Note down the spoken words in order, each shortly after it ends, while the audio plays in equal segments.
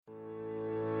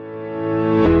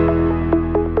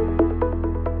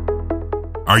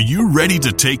Are you ready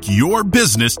to take your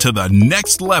business to the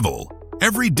next level?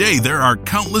 Every day there are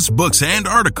countless books and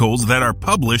articles that are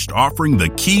published offering the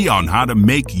key on how to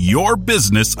make your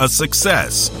business a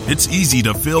success. It's easy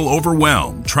to feel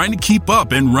overwhelmed trying to keep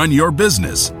up and run your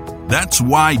business. That's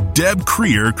why Deb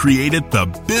Creer created the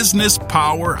Business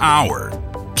Power Hour.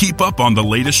 Keep up on the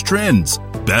latest trends,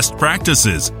 best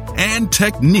practices, and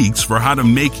techniques for how to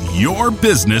make your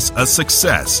business a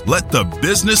success. Let the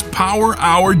Business Power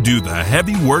Hour do the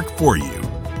heavy work for you.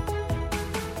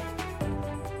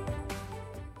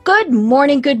 Good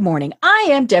morning, good morning. I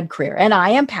am Deb Creer, and I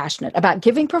am passionate about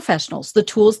giving professionals the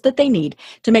tools that they need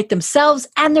to make themselves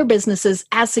and their businesses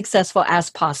as successful as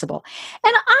possible.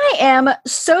 And I am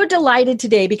so delighted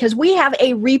today because we have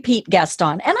a repeat guest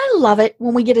on, and I love it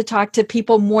when we get to talk to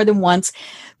people more than once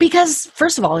because,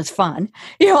 first of all, it's fun.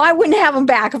 I wouldn't have them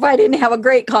back if I didn't have a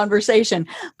great conversation.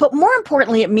 But more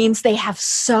importantly, it means they have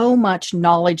so much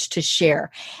knowledge to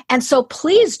share. And so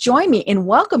please join me in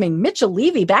welcoming Mitchell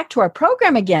Levy back to our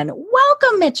program again.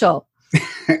 Welcome, Mitchell.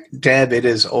 Deb, it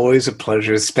is always a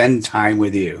pleasure to spend time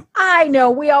with you. I know.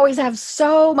 We always have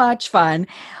so much fun.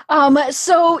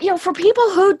 For people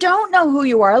who don't know who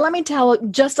you are, let me tell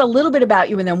just a little bit about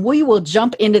you, and then we will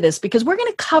jump into this because we're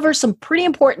going to cover some pretty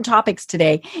important topics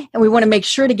today, and we want to make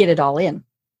sure to get it all in.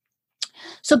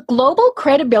 So global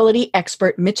credibility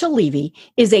expert Mitchell Levy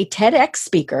is a TEDx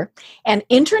speaker and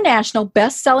international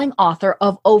best-selling author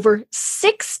of over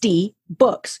 60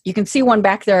 books. You can see one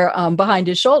back there behind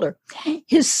his shoulder.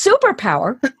 His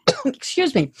superpower,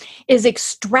 is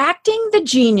extracting the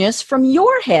genius from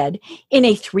your head in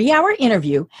a 3-hour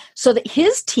interview so that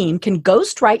his team can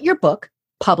ghostwrite your book,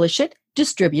 publish it,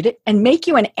 distribute it, and make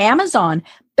you an Amazon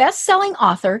best-selling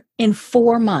author in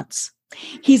 4 months.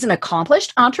 He's an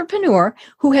accomplished entrepreneur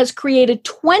who has created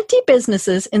 20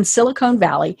 businesses in Silicon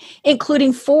Valley,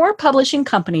 including 4 publishing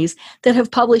companies that have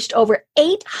published over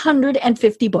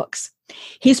 850 books.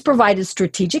 He's provided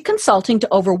strategic consulting to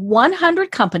over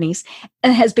 100 companies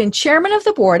and has been chairman of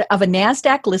the board of a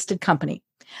NASDAQ-listed company.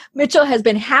 Mitchell has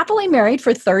been happily married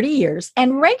for 30 years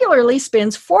and regularly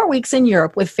spends 4 weeks in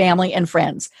Europe with family and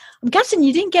friends. I'm guessing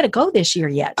you didn't get to go this year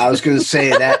yet. I was going to say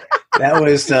that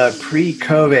was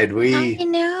pre-COVID. I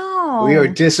know. We were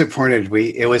disappointed.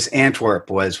 It was Antwerp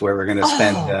was where we're going to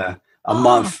spend a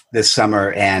month this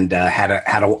summer and had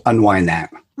to unwind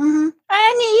that. Mm-hmm.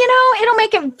 And, it'll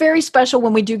make it very special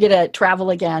when we do get to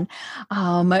travel again.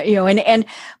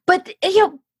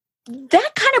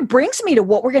 That kind of brings me to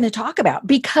what we're going to talk about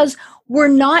because we're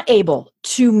not able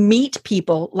to meet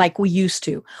people like we used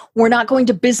to. We're not going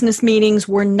to business meetings.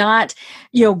 We're not,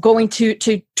 going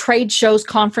to trade shows,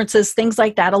 conferences, things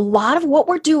like that. A lot of what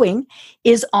we're doing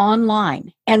is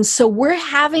online. And so we're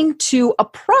having to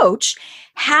approach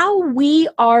how we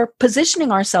are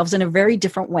positioning ourselves in a very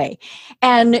different way.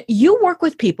 And you work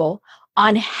with people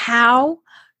on how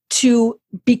to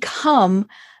become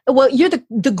you're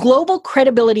the global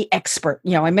credibility expert.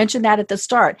 I mentioned that at the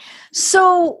start.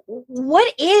 So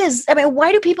why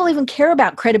do people even care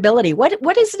about credibility? What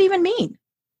does it even mean?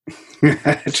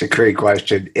 That's a great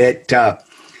question. The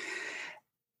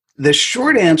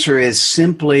short answer is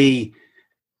simply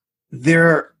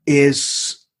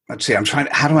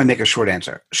how do I make a short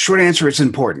answer? Short answer is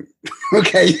important.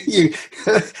 Okay.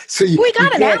 We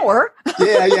got an hour.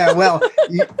 Yeah. Well,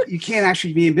 you can't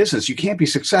actually be in business. You can't be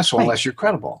successful unless you're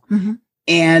credible. Mm-hmm.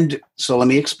 And so let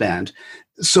me expand.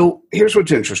 So here's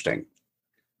what's interesting.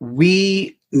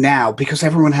 We now, because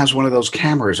everyone has one of those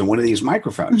cameras and one of these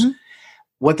microphones, mm-hmm.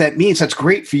 what that means, that's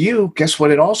great for you. Guess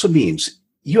what it also means?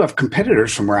 You have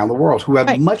competitors from around the world who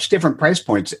have much different price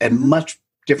points and mm-hmm. much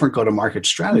different go-to-market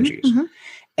strategies. Mm-hmm.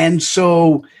 And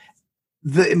so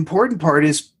the important part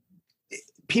is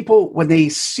people, when they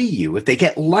see you, if they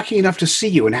get lucky enough to see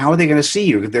you, and how are they going to see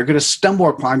you? They're going to stumble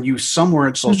upon you somewhere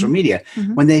in social mm-hmm. media.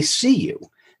 Mm-hmm. When they see you,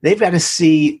 they've got to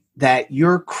see that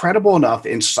you're credible enough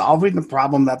in solving the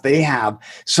problem that they have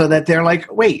so that they're like,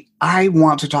 wait, I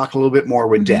want to talk a little bit more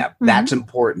with mm-hmm. Deb. Mm-hmm. That's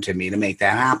important to me to make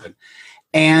that happen.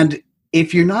 And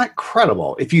if you're not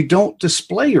credible, if you don't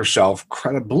display yourself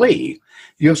credibly,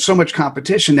 you have so much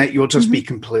competition that you'll just mm-hmm. be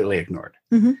completely ignored.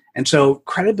 Mm-hmm. And so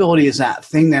credibility is that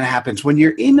thing that happens when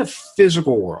you're in the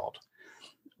physical world.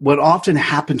 What often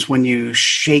happens when you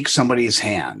shake somebody's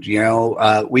hand,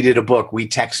 we did a book, We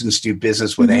Texans Do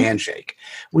Business with mm-hmm. a Handshake.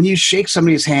 When you shake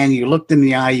somebody's hand, you look them in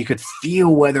the eye, you could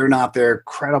feel whether or not they're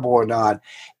credible or not.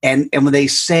 And when they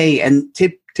say, and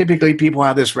typically people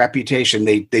have this reputation,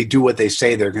 they do what they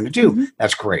say they're going to do. Mm-hmm.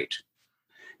 That's great.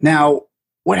 Now,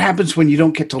 what happens when you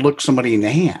don't get to look somebody in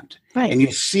the hand and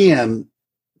you see them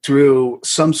through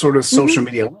some sort of social mm-hmm.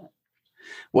 media lens?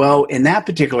 Well, in that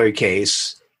particular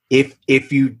case,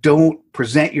 if you don't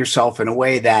present yourself in a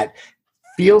way that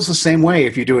feels the same way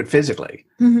if you do it physically,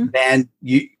 then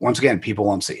once again, people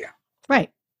won't see you. Right.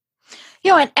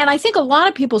 And I think a lot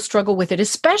of people struggle with it,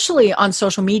 especially on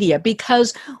social media,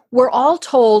 because we're all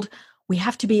told we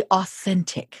have to be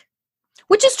authentic,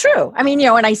 which is true. I mean,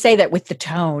 and I say that with the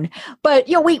tone, but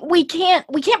we can't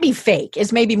be fake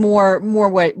is maybe more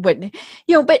what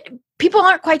but people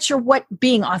aren't quite sure what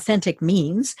being authentic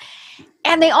means.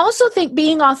 And they also think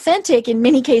being authentic in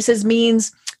many cases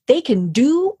means they can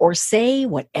do or say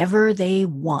whatever they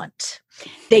want.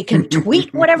 They can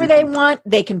tweet whatever they want.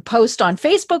 They can post on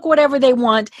Facebook whatever they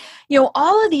want.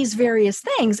 All of these various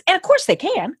things. And of course they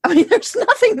can. I mean, there's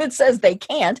nothing that says they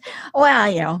can't.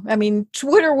 Well,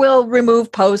 Twitter will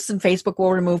remove posts and Facebook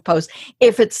will remove posts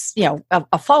if it's,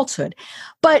 a falsehood.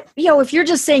 But, if you're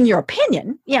just saying your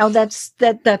opinion, that's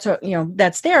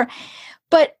there.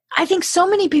 But I think so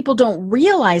many people don't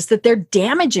realize that they're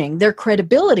damaging their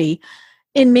credibility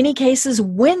in many cases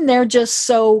when they're just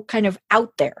so kind of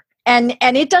out there. And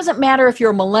it doesn't matter if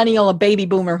you're a millennial, a baby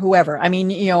boomer, whoever. I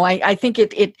mean, I think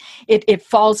it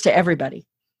falls to everybody.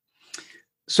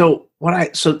 So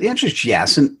the answer is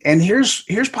yes. And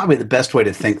here's probably the best way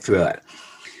to think through it.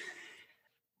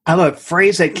 I have a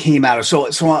phrase that came out of,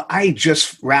 so I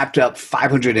just wrapped up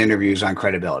 500 interviews on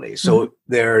credibility. So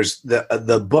there's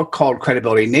the book called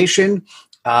Credibility Nation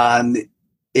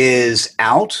is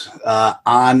out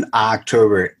on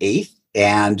October 8th,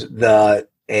 and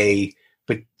a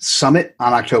summit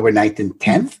on October 9th and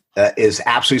 10th is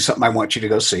absolutely something I want you to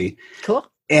go see. Cool.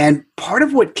 And part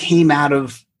of what came out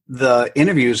of the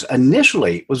interviews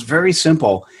initially was very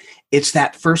simple. It's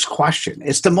that first question.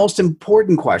 It's the most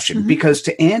important question because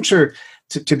to answer,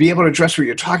 to be able to address what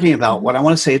you're talking about, what I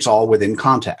want to say, it's all within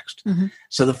context.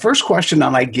 So the first question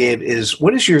that I give is,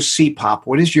 what is your CPOP?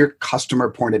 What is your customer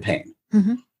point of pain?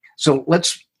 So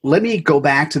let me go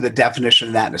back to the definition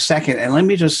of that in a second. And let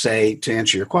me just say, to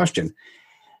answer your question,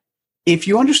 if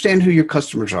you understand who your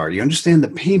customers are, you understand the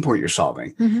pain point you're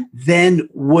solving, then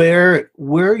where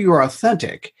you're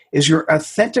authentic is you're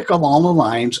authentic along the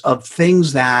lines of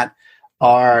things that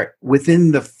are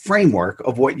within the framework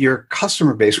of what your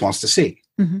customer base wants to see.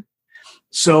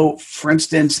 So, for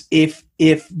instance, if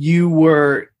you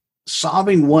were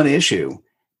solving one issue,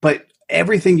 but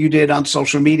everything you did on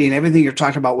social media and everything you're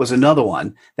talking about was another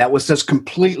one that was just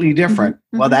completely different,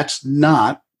 well, that's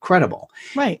not credible.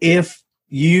 Right. If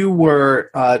you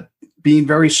were being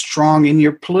very strong in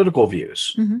your political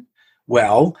views,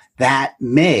 well, that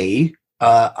may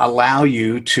allow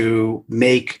you to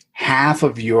make half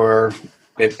of your,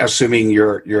 assuming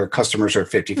your customers are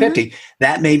 50-50,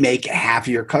 that may make half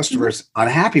of your customers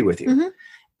unhappy with you.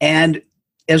 And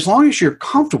as long as you're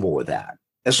comfortable with that,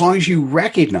 as long as you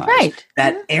recognize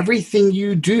that everything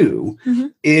you do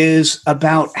is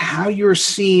about how you're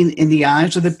seen in the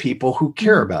eyes of the people who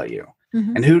care about you.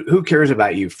 And who cares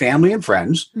about you? Family and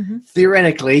friends.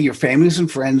 Theoretically, your families and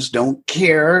friends don't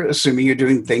care, assuming you're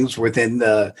doing things within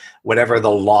the whatever the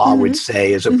law would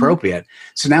say is appropriate.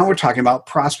 So now we're talking about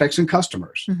prospects and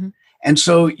customers. And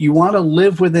so you want to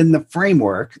live within the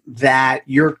framework that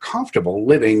you're comfortable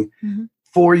living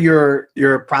for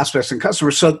your prospects and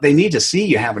customers. So they need to see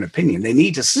you have an opinion. They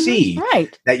need to see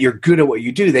that you're good at what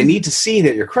you do. They need to see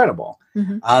that you're credible.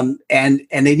 And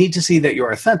they need to see that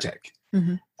you're authentic.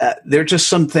 There are just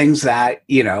some things that,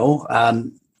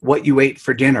 what you ate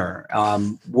for dinner,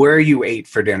 where you ate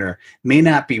for dinner may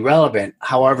not be relevant.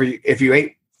 However, if you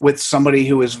ate with somebody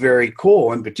who is very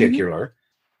cool in particular,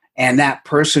 and that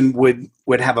person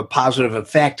would have a positive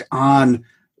effect on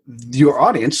your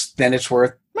audience, then it's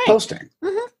worth posting.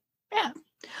 Yeah.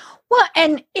 Well,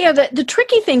 and the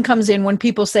tricky thing comes in when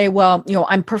people say, well,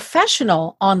 I'm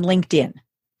professional on LinkedIn,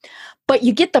 but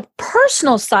you get the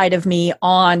personal side of me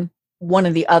on one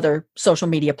of the other social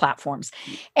media platforms.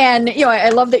 And, I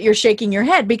love that you're shaking your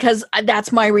head because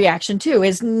that's my reaction too,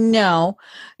 is no,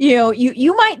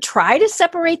 you might try to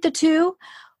separate the two,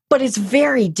 but it's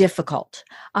very difficult.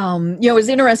 It was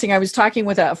interesting. I was talking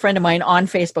with a friend of mine on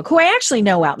Facebook who I actually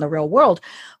know out in the real world,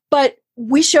 but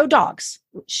we show dogs.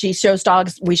 She shows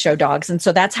dogs, we show dogs. And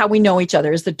so that's how we know each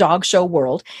other, is the dog show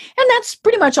world. And that's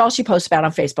pretty much all she posts about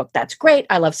on Facebook. That's great.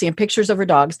 I love seeing pictures of her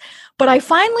dogs. But I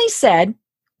finally said,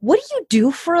 what do you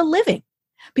do for a living?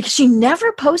 Because she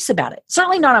never posts about it,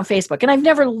 certainly not on Facebook. And I've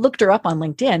never looked her up on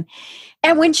LinkedIn.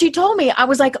 And when she told me, I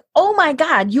was like, oh my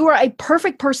God, you are a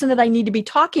perfect person that I need to be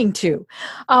talking to.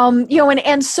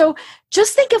 And so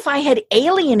just think if I had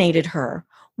alienated her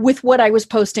with what I was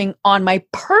posting on my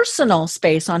personal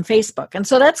space on Facebook. And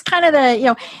so that's kind of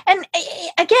the, and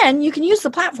again, you can use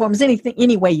the platforms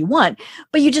any way you want,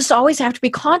 but you just always have to be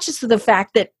conscious of the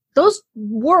fact that those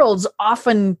worlds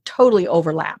often totally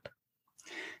overlap.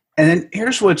 And then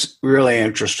here's what's really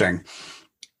interesting.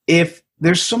 If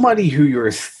there's somebody who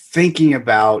you're thinking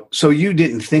about, so you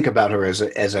didn't think about her as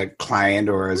a client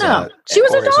or as she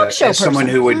was a dog show as someone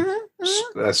who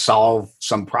would solve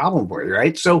some problem for you,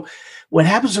 right? So what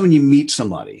happens when you meet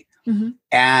somebody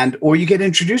or you get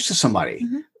introduced to somebody,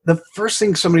 the first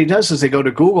thing somebody does is they go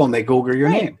to Google and they Google your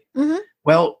name.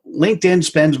 Well, LinkedIn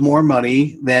spends more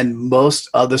money than most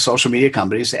of the social media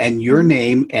companies, and your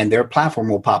name and their platform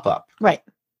will pop up. Right.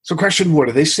 So question, what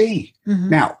do they see?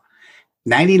 Now,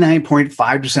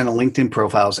 99.5% of LinkedIn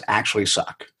profiles actually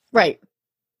suck. Right.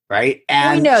 Right.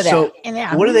 And we know that. So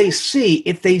what do they see?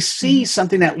 If they see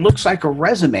something that looks like a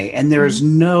resume and there's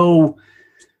no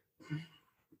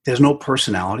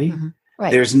personality,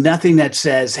 right. There's nothing that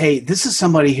says, hey, this is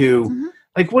somebody who,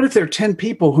 like, what if there are 10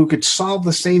 people who could solve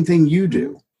the same thing you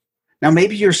do? Now,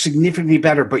 maybe you're significantly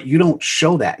better, but you don't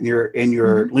show that in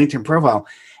your LinkedIn profile.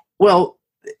 Well,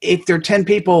 if there are 10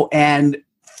 people and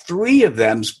 3 of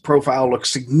them's profile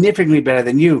looks significantly better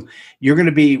than you, you're going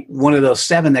to be one of those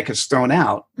 7 that gets thrown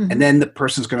out, and then the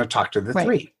person's going to talk to the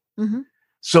 3.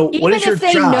 So even what is your if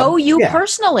they job? know you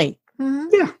personally.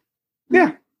 Yeah.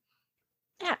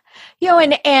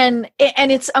 And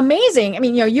it's amazing. I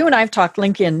mean, you and I have talked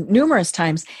LinkedIn numerous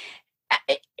times.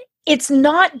 It's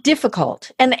not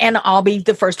difficult. And I'll be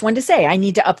the first one to say, I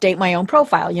need to update my own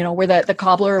profile. We're the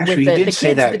cobbler Actually, with the you did kids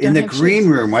say that in the green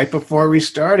room right before we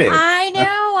started. I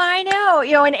know.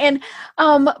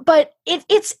 But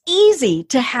it's easy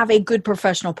to have a good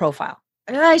professional profile.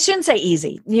 I shouldn't say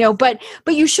easy, but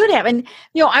you should have. And,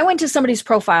 I went to somebody's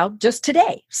profile just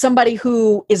today, somebody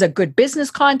who is a good business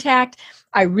contact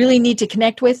I really need to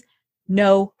connect with,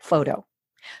 no photo.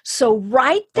 So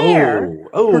right there,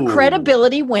 her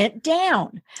credibility went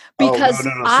down because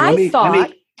no. So I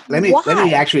thought, let me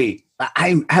actually,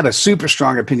 I have a super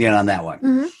strong opinion on that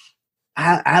one.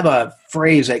 I have a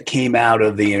phrase that came out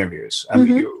of the interviews. I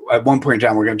mean, at one point in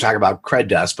time, we're going to talk about cred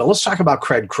dust, but let's talk about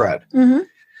cred crud.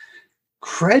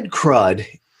 Cred crud,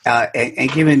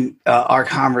 and given our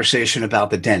conversation about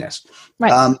the dentist,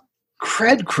 right.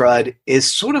 Cred crud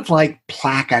is sort of like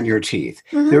plaque on your teeth.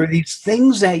 There are these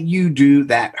things that you do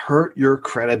that hurt your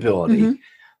credibility,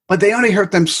 but they only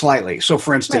hurt them slightly. So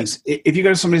for instance, if you go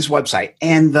to somebody's website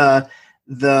and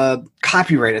the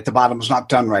copyright at the bottom is not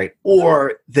done right,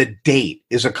 or the date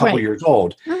is a couple years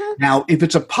old. Now, if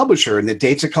it's a publisher and the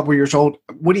date's a couple years old,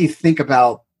 what do you think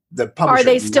about the publisher? Are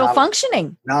they still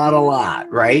functioning? Not a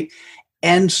lot, right?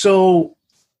 And so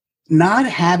not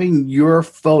having your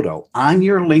photo on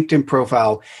your LinkedIn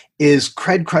profile is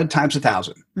cred crud times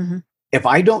 1,000. If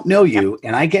I don't know you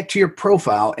and I get to your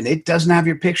profile and it doesn't have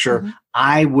your picture,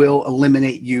 I will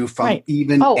eliminate you from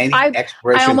even any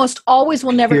expiration. I almost always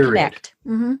will never connect.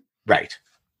 Right.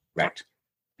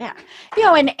 Yeah.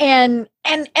 And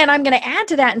I'm going to add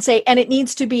to that and say, and it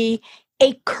needs to be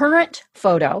a current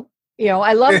photo.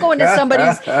 I love going to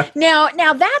somebody's.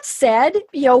 Now that said,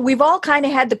 we've all kind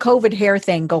of had the COVID hair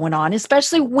thing going on,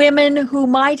 especially women who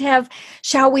might have,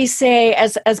 shall we say,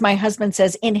 as my husband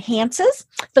says, enhances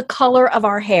the color of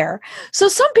our hair. So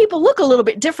some people look a little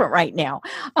bit different right now.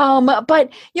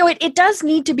 But it does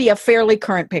need to be a fairly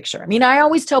current picture. I mean, I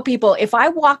always tell people, if I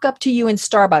walk up to you in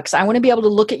Starbucks, I want to be able to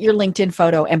look at your LinkedIn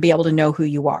photo and be able to know who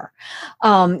you are.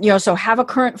 So have a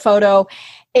current photo.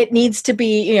 It needs to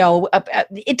be,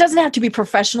 it doesn't have to be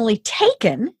professionally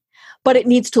taken, but it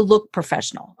needs to look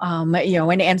professional.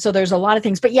 And so there's a lot of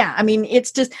things. But yeah, I mean,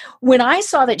 it's just when I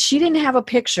saw that she didn't have a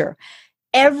picture,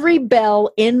 every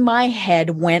bell in my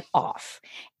head went off.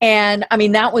 And I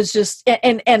mean, that was just,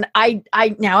 and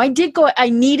I did go, I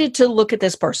needed to look at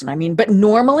this person. I mean, but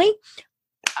normally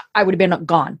I would have been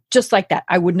gone just like that.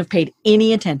 I wouldn't have paid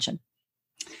any attention.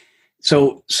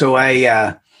 So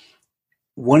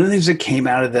one of the things that came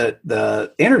out of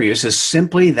the interviews is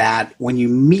simply that when you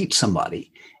meet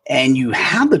somebody and you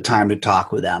have the time to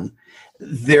talk with them,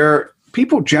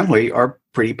 people generally are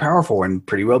pretty powerful and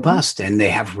pretty robust, and they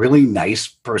have really nice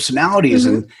personalities.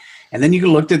 And then you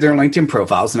can look at their LinkedIn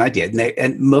profiles, and I did,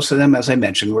 and most of them, as I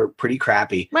mentioned, were pretty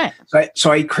crappy. Right.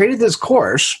 So I created this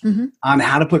course on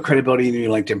how to put credibility in your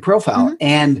LinkedIn profile.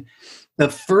 And the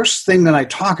first thing that I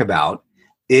talk about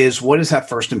is, what is that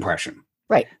first impression?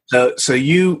 Right. So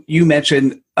you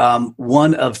mentioned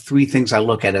one of 3 things I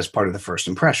look at as part of the first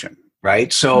impression,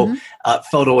 right? So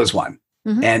photo is one,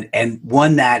 and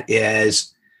one that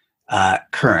is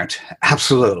current.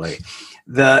 Absolutely.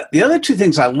 The other 2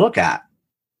 things I look at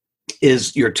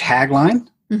is your tagline,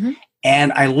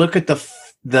 and I look at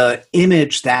the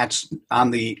image that's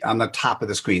on the top of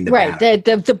the screen.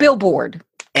 The billboard.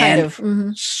 And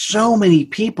Mm-hmm. so many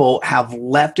people have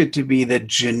left it to be the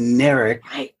generic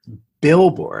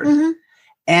billboard. Mm-hmm.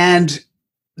 And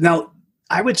now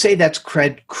I would say that's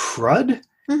crud.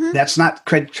 Mm-hmm. That's not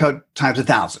cred times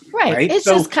 1,000. Right. It's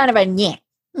just kind of a nyeh.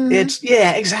 Mm-hmm. It's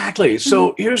exactly.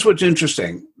 So here's what's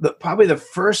interesting. Probably the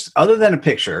first, other than a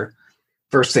picture,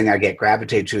 first thing I get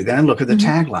gravitated to, then I look at the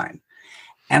tagline.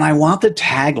 And I want the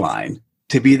tagline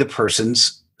to be the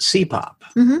person's CPOP,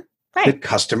 the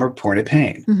customer point of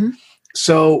pain. Mm-hmm.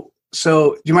 So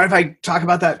do you mind if I talk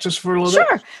about that just for a little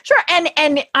bit? Sure. And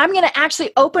I'm going to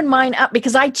actually open mine up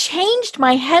because I changed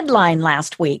my headline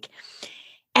last week,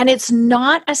 and it's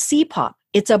not a CPOP.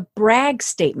 It's a brag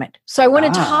statement. So I want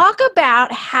to talk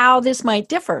about how this might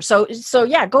differ. So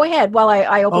yeah, go ahead while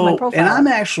I open my profile. And I'm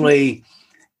actually,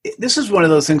 this is one of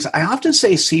those things. I often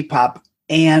say CPOP,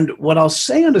 and what I'll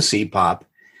say on a CPOPs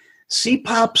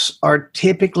are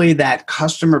typically that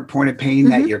customer point of pain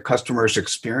that your customer is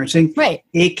experiencing. Right.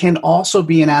 It can also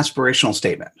be an aspirational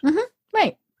statement. Mm-hmm.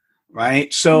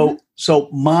 Right. So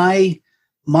my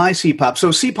CPOP. So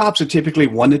CPOPs are typically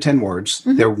 1 to 10 words.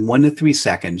 They're 1 to 3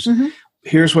 seconds.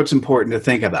 Here's what's important to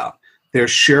think about. They're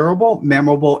shareable,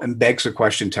 memorable, and begs the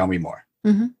question, tell me more.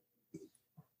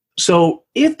 So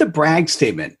if the brag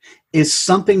statement is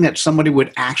something that somebody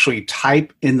would actually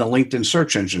type in the LinkedIn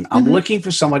search engine, I'm looking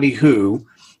for somebody who,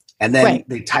 and then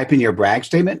they type in your brag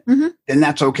statement, then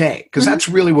that's okay, because that's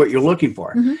really what you're looking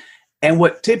for. And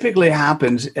what typically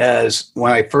happens is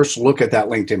when I first look at that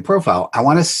LinkedIn profile, I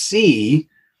want to see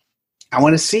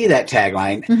that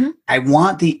tagline. I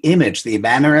want the image, the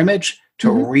banner image,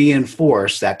 to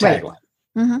reinforce that tagline.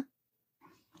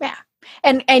 Yeah.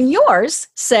 And yours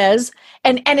says,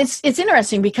 and it's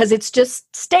interesting because it's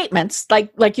just statements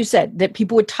like you said that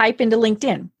people would type into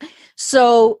LinkedIn.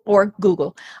 So, or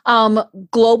Google,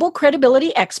 global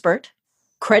credibility expert,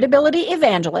 credibility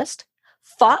evangelist,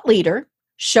 thought leader,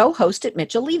 show host at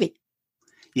Mitchell Levy.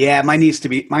 Yeah, mine needs to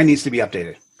be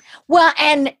updated. Well,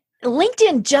 and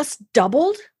LinkedIn just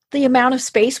doubled the amount of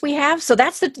space we have. So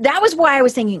that was why I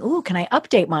was thinking, ooh, can I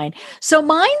update mine? So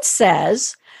mine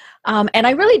says, and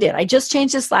I really did. I just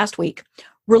changed this last week.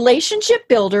 Relationship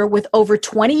builder with over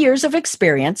 20 years of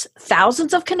experience,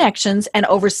 thousands of connections, and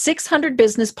over 600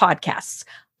 business podcasts.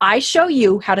 I show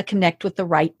you how to connect with the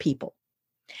right people.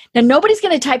 Now, nobody's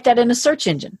going to type that in a search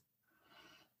engine.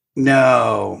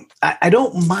 No, I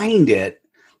don't mind it.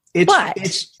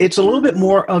 It's a little bit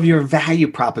more of your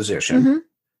value proposition.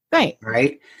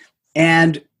 Right.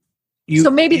 And so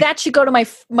maybe that should go to my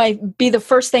be the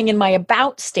first thing in my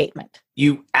about statement.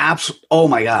 Oh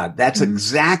my God, that's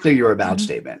exactly your about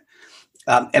statement.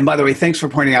 And by the way, thanks for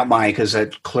pointing out mine, because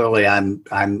clearly I'm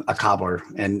a cobbler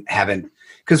and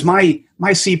because my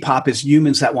CPOP is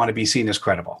humans that want to be seen as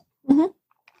credible.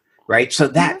 Right. So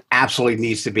that absolutely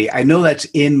needs to be, I know that's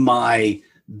in my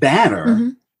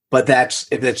banner, but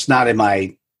if it's not in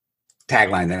my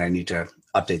tagline, then I need to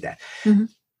update that.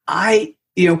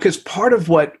 Because part of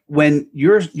when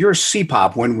your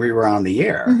CPOP, when we were on the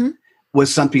air,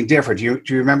 was something different. Do you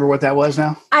remember what that was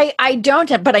now? I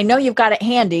don't, but I know you've got it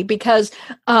handy because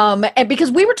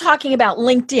we were talking about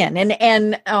LinkedIn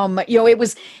and I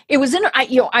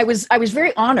was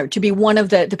very honored to be one of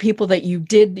the people that you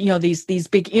did, these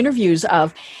big interviews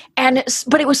of,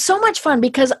 but it was so much fun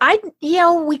because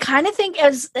we kind of think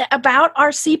about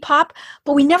our CPOP,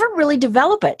 but we never really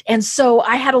develop it. And so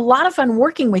I had a lot of fun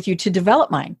working with you to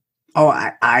develop mine. Oh,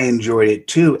 I enjoyed it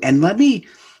too. And let me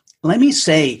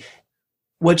say,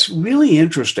 what's really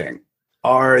interesting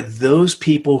are those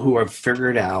people who have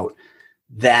figured out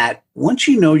that once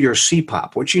you know your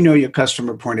CPOP, once you know your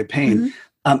customer point of pain,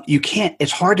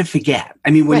 it's hard to forget. I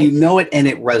mean, when you know it and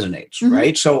it resonates,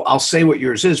 right? So I'll say what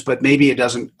yours is, but maybe it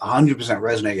doesn't 100%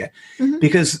 resonate yet.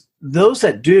 Because those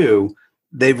that do,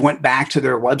 they've went back to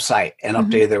their website and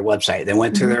updated their website. They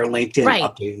went to their LinkedIn,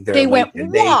 updated their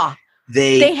LinkedIn.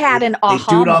 They had an aha They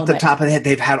do it off the top of the head.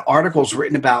 They've had articles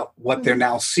written about what their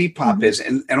now CPOP is.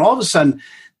 And all of a sudden,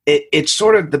 it's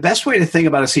sort of the best way to think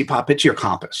about a CPOP, it's your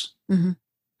compass.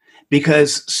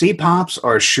 Because CPOPs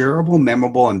are shareable,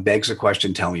 memorable, and begs the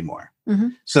question, tell me more.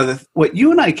 So what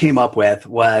you and I came up with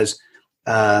was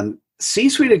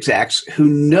C-suite execs who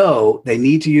know they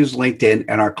need to use LinkedIn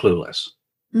and are clueless.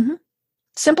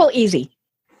 Simple, easy.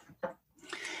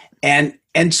 And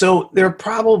so there are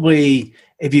probably,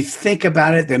 if you think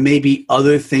about it, there may be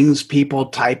other things people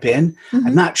type in.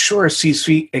 I'm not sure a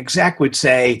C-suite exec would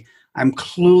say, I'm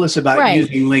clueless about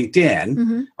using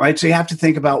LinkedIn, right? So you have to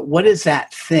think about what is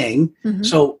that thing?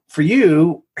 So for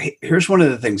you, here's one of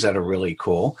the things that are really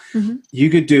cool. You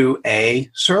could do a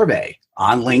survey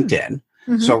on LinkedIn.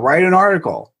 So write an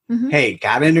article. Hey,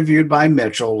 got interviewed by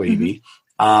Mitchell Levy.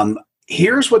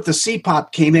 Here's what the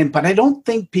CPOP came in, but I don't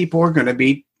think people are going to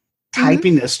be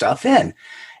typing this stuff in.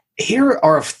 Here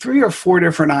are 3 or 4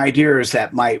 different ideas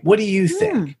that what do you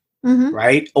think?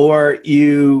 Right? Or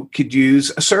you could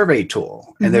use a survey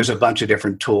tool, and there's a bunch of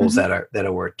different tools that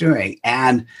are worth doing.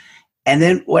 And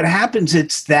then what happens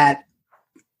is that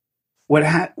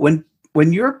when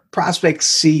your prospects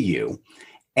see you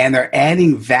and they're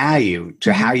adding value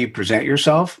to how you present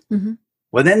yourself,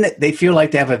 well, then they feel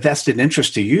like they have a vested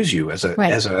interest to use you as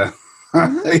a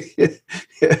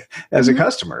as a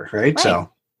customer, right?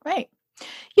 So right.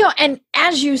 And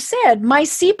as you said, my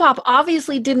CPOP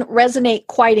obviously didn't resonate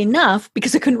quite enough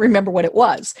because I couldn't remember what it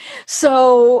was.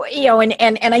 So,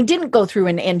 and I didn't go through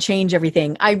and change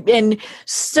everything. I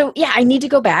need to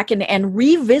go back and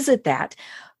revisit that.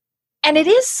 And it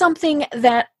is something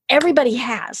that everybody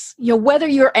has, whether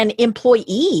you're an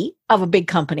employee of a big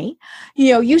company,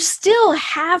 you still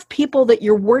have people that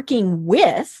you're working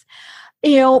with,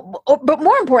 but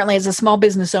more importantly, as a small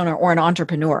business owner or an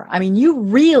entrepreneur, I mean, you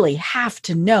really have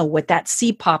to know what that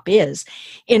CPOP is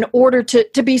in order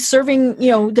to be serving,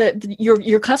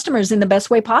 your customers in the best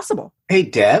way possible. Hey,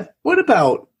 Deb, what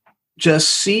about just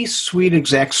C-suite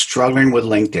execs struggling with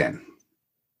LinkedIn?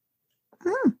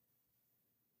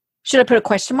 Should I put a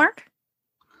question mark?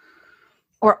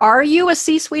 Or are you a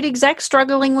C-suite exec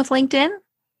struggling with LinkedIn?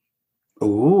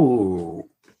 Ooh.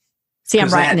 See, I'm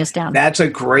writing this down. That's a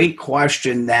great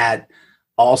question that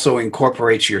also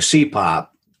incorporates your CPOP,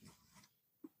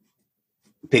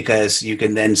 because you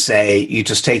can then say, you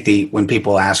just take when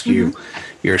people ask you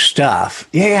your stuff.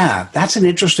 Yeah, that's an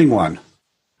interesting one.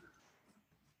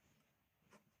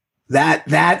 That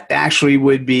actually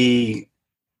would be,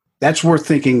 that's worth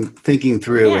thinking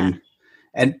through.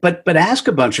 Yeah. But ask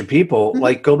a bunch of people,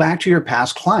 like go back to your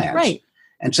past clients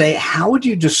and say, how would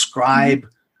you describe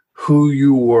who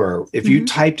you were if you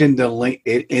typed into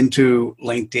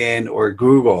LinkedIn or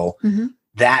Google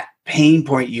that pain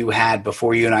point you had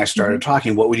before you and I started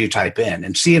talking? What would you type in,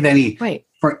 and see if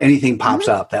anything pops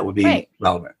up that would be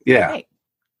relevant? Yeah. Right.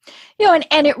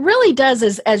 And it really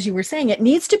does, as you were saying, it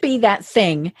needs to be that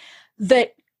thing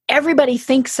that everybody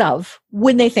thinks of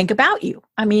when they think about you.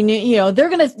 I mean, they're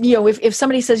going to, if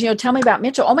somebody says, tell me about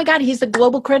Mitchell, oh my God, he's the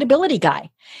global credibility guy.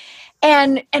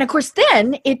 And of course,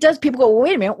 then it does, people go, well,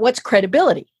 wait a minute, what's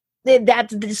credibility?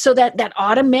 That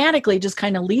automatically just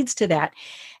kind of leads to that.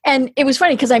 And it was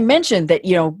funny because I mentioned that,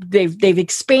 they've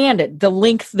expanded the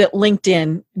length that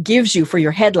LinkedIn gives you for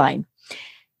your headline.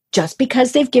 Just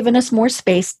because they've given us more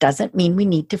space doesn't mean we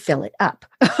need to fill it up.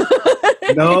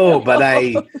 No, but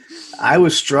I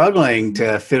was struggling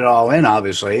to fit it all in,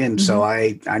 obviously. And so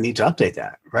I need to update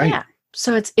that. Right. Yeah.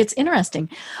 So it's interesting,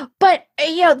 but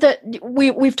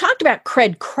we've talked about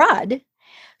crud.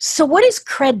 So what is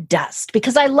cred dust?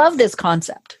 Because I love this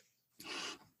concept.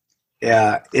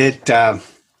 Yeah,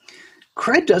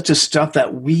 cred dust is stuff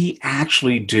that we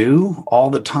actually do all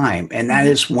the time, and that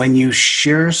is when you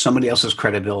share somebody else's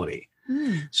credibility.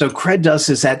 So cred dust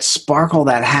is that sparkle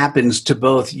that happens to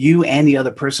both you and the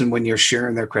other person when you're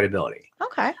sharing their credibility.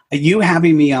 Okay. You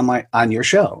having me on your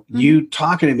show, you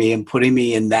talking to me and putting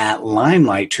me in that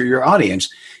limelight to your audience,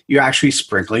 you're actually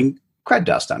sprinkling cred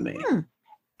dust on me.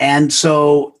 And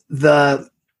so the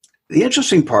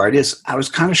interesting part is I was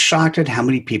kind of shocked at how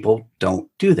many people don't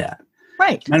do that.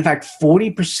 Right. Matter of fact,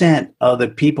 40% of the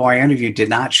people I interviewed did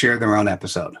not share their own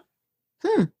episode.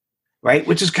 Right,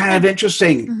 which is kind of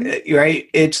interesting, right?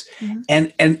 It's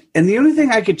and the only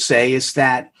thing I could say is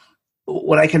that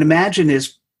what I can imagine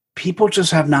is people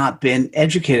just have not been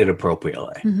educated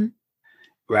appropriately,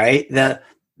 right? The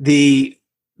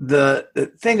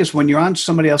thing is, when you're on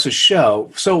somebody else's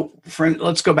show, so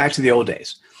let's go back to the old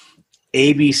days,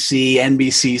 ABC,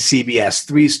 NBC, CBS,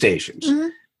 3 stations.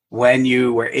 When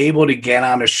you were able to get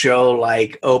on a show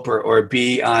like Oprah or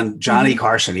be on Johnny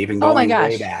Carson, even going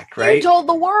way back, right? You told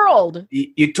the world.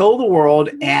 You told the world,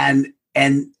 and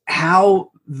how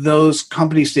those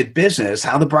companies did business,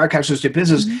 how the broadcasters did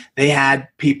business, they had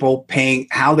people paying,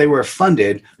 how they were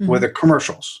funded were the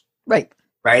commercials. Right.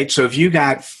 So if you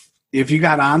got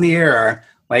on the air,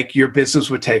 like your business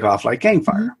would take off like gang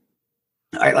fire.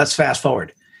 All right, let's fast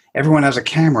forward. Everyone has a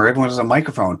camera. Everyone has a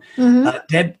microphone.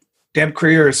 Deb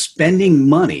Creer is spending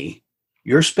money.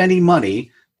 You're spending money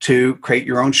to create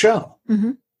your own show.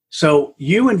 So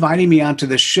you inviting me onto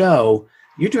the show,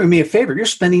 you're doing me a favor. You're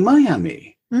spending money on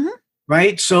me.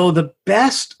 Right? So the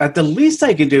least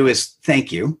I can do is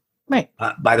thank you. Right.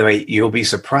 By the way, you'll be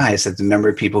surprised at the number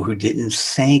of people who didn't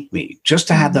thank me just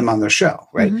to have them on their show.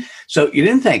 Right. So you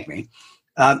didn't thank me.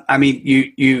 I mean,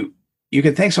 you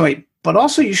can thank somebody, but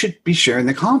also you should be sharing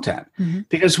the content.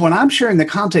 Because when I'm sharing the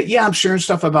content, yeah, I'm sharing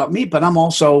stuff about me, but I'm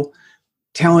also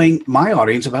telling my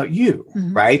audience about you,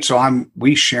 right? So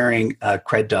we sharing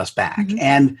cred dust back.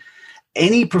 And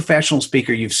any professional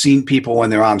speaker, you've seen people when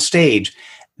they're on stage,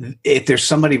 if there's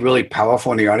somebody really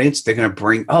powerful in the audience, they're going to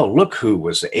bring, oh, look who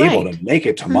was able to make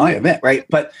it to my event, right?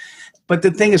 But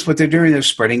the thing is, what they're doing, they're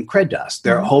spreading cred dust.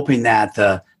 They're hoping that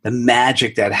the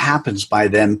magic that happens by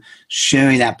them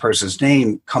sharing that person's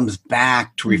name comes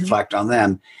back to reflect on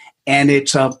them. And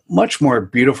it's a much more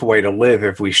beautiful way to live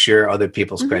if we share other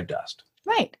people's cred dust.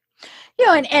 Right. You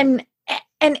know, and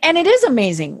it is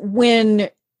amazing when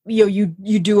you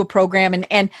do a program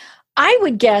and I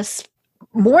would guess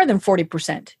more than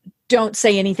 40% don't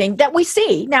say anything that we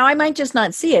see. Now I might just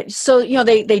not see it. So,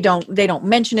 they don't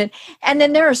mention it. And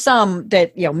then there are some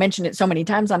that, mention it so many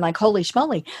times. I'm like, holy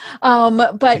schmoly.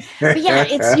 But yeah,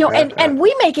 it's, and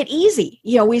we make it easy.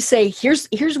 We say,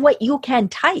 here's what you can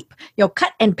type,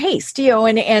 cut and paste, we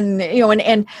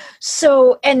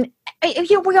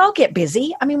all get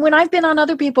busy. I mean, when I've been on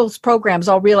other people's programs,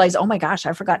 I'll realize, oh my gosh,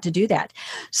 I forgot to do that.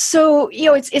 So,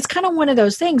 it's kind of one of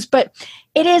those things, but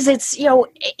it's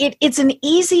an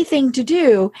easy thing to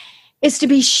do is to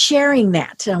be sharing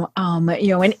that, and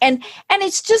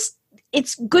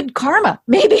it's good karma,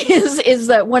 maybe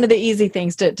is one of the easy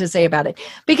things to say about it,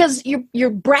 because you're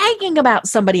bragging about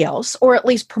somebody else, or at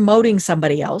least promoting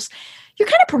somebody else. You're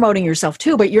kind of promoting yourself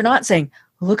too, but you're not saying,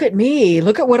 look at me,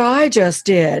 look at what I just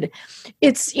did.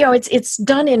 It's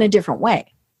done in a different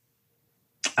way.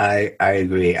 I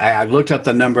agree. I looked up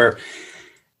the number.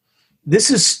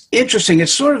 This is interesting.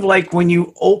 It's sort of like when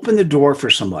you open the door for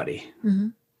somebody,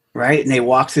 right? And they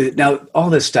walk through. Now,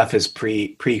 all this stuff is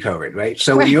pre-COVID, right?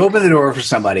 So when you open the door for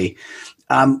somebody,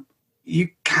 you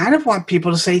kind of want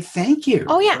people to say thank you.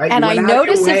 Oh, yeah. Right? And I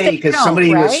notice if they because don't,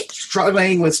 somebody right? was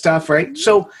struggling with stuff, right?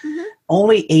 So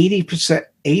only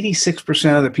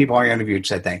 86% of the people I interviewed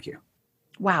said thank you.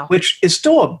 Wow. Which is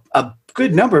still a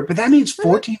good number, but that means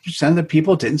 14% of the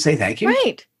people didn't say thank you.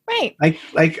 Right.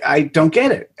 Like I don't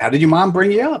get it. How did your mom bring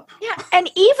you up? Yeah.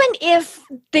 And even if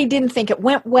they didn't think it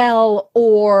went well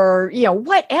or,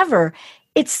 whatever,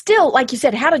 it's still, like you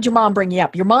said, how did your mom bring you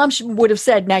up? Your mom would have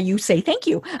said, now you say thank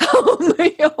you.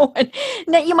 And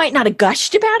now you might not have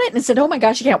gushed about it and said, oh my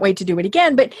gosh, I can't wait to do it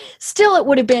again. But still it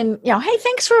would have been, hey,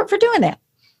 thanks for doing that.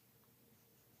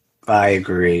 I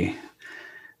agree.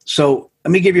 So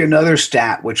let me give you another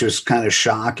stat, which is kind of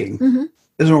shocking.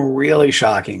 This is really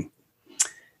shocking.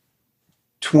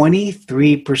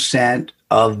 23%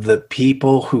 of the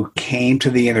people who came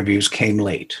to the interviews came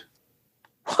late.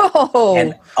 Whoa.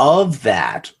 And of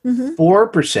that,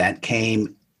 4%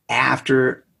 came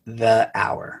after the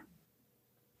hour.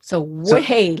 So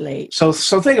way late. So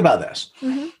think about this.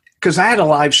 Because I had a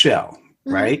live show,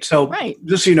 right? So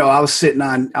just so you know, I was sitting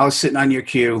on your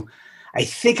queue. I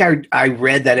think I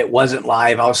read that it wasn't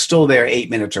live. I was still there 8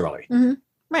 minutes early.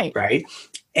 Right.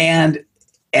 And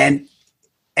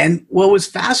what was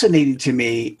fascinating to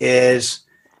me is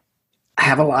I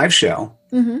have a live show.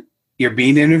 You're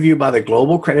being interviewed by the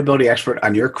global credibility expert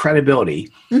on your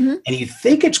credibility. And you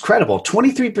think it's credible.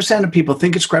 23% of people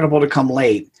think it's credible to come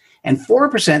late. And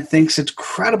 4% thinks it's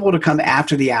credible to come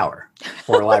after the hour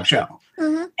for a live show.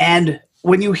 And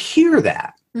when you hear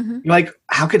that, you're like,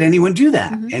 how could anyone do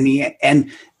that?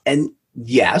 And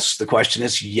yes, the question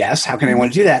is, yes, how can anyone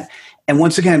do that? And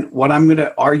once again, what I'm going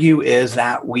to argue is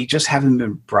that we just haven't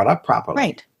been brought up properly.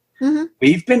 Right.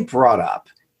 We've been brought up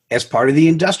as part of the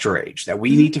industrial age that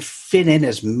we need to fit in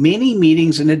as many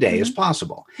meetings in a day as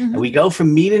possible. And we go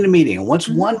from meeting to meeting. And once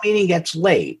one meeting gets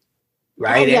late,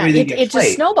 right, everything gets late. It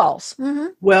just snowballs.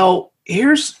 Well,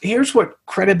 here's what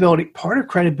credibility, part of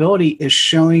credibility is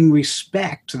showing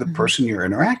respect to the person you're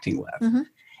interacting with.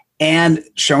 And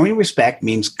showing respect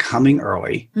means coming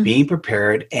early, being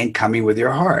prepared, and coming with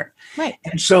your heart. Right.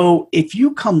 And so if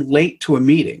you come late to a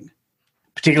meeting,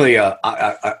 particularly a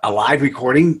live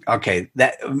recording, okay,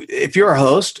 that if you're a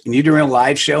host and you're doing a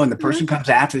live show and the person comes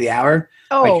after the hour,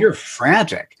 like you're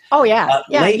frantic. Oh, yeah.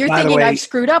 Late, you're thinking, I've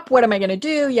screwed up. What am I going to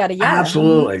do? Yada, yada.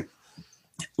 Absolutely.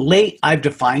 Late, I've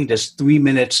defined as 3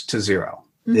 minutes to zero.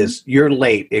 Is you're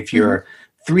late. If you're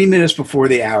 3 minutes before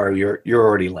the hour, you're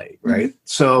already late, right?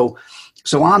 So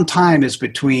on time is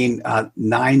between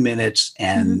 9 minutes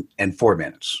and 4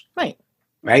 minutes.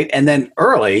 Right. And then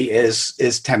early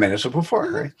is 10 minutes before,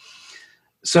 right?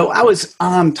 So I was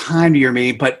on time to your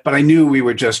meeting, but I knew we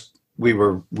were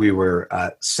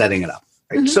setting it up.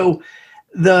 Right. So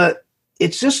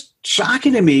it's just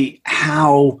shocking to me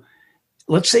how,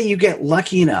 let's say you get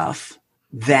lucky enough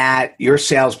that your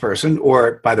salesperson,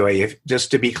 or by the way,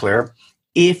 just to be clear,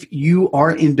 if you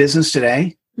are in business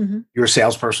today, You're a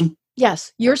salesperson.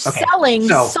 Yes. You're selling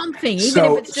something, even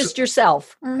if it's just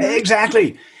yourself.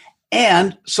 Exactly.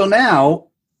 And so now,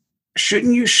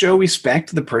 shouldn't you show respect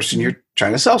to the person you're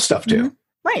trying to sell stuff to?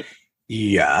 Right.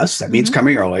 Yes. That means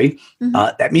coming early.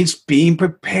 That means being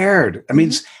prepared. That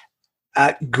means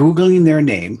Googling their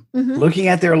name, looking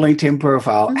at their LinkedIn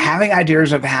profile, having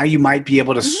ideas of how you might be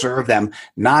able to serve them,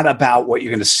 not about what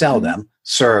you're going to sell them,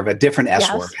 serve a different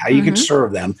S word, how you can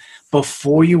serve them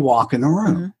before you walk in the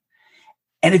room.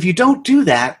 And if you don't do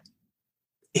that,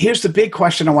 here's the big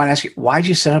question I want to ask you. Why did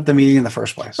you set up the meeting in the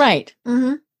first place? Right.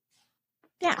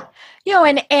 Yeah.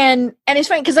 And it's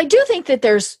funny because I do think that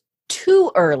there's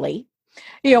too early.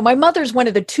 My mother's one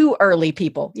of the too early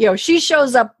people. She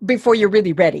shows up before you're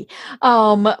really ready.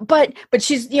 But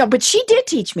she's, but she did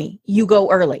teach me, you go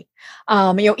early.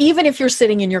 Even if you're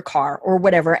sitting in your car or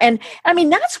whatever. And I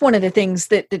mean, that's one of the things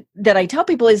that I tell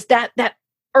people is that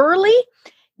early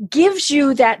gives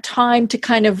you that time to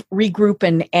kind of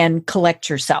regroup and collect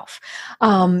yourself.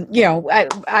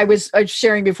 I was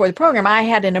sharing before the program, I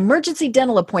had an emergency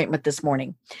dental appointment this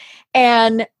morning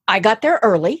and I got there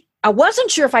early. I wasn't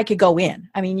sure if I could go in.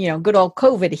 I mean, good old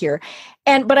COVID here.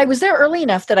 But I was there early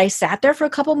enough that I sat there for a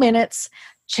couple minutes,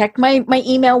 checked my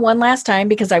email one last time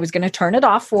because I was going to turn it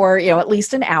off for, at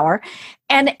least an hour.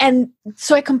 And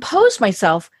so I composed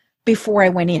myself before I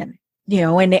went in,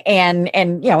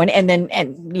 and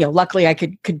luckily I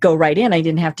could go right in. I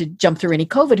didn't have to jump through any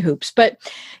COVID hoops, but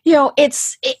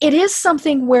it is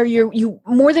something where you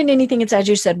more than anything, it's, as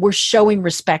you said, we're showing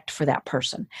respect for that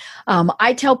person.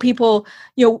 I tell people,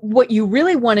 what you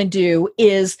really want to do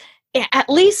is at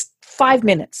least 5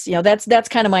 minutes, that's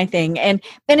kind of my thing. And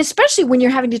especially when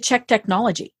you're having to check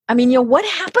technology. I mean, what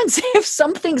happens if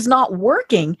something's not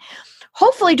working?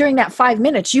 Hopefully during that 5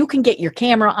 minutes, you can get your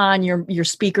camera on, your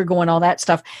speaker going, all that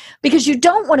stuff, because you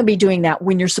don't want to be doing that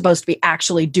when you're supposed to be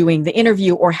actually doing the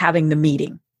interview or having the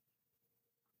meeting.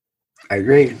 I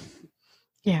agree.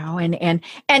 And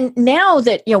now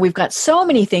that, we've got so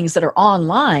many things that are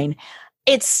online,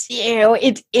 it's,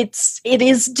 it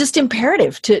is just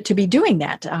imperative to be doing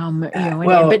that.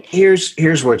 But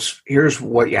here's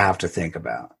what you have to think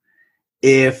about.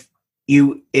 If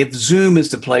Zoom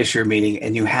is the place you're meeting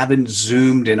and you haven't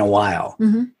Zoomed in a while,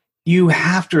 you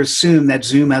have to assume that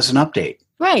Zoom has an update.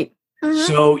 Right.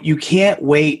 So you can't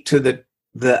wait to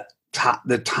the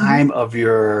time of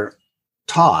your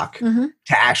talk to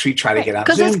actually try to get on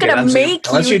Zoom. Because it's going to make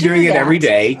you unless you're doing it every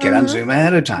day, get on Zoom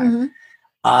ahead of time.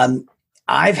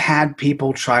 I've had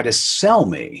people try to sell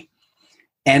me.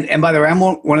 And by the way, I'm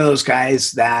one of those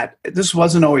guys that this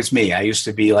wasn't always me. I used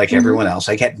to be like everyone else.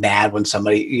 I get mad when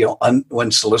somebody,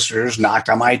 when solicitors knocked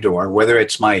on my door, whether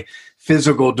it's my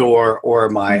physical door or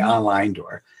my online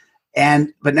door.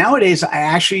 But nowadays,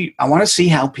 I want to see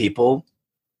how people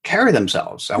carry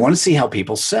themselves. I want to see how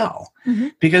people sell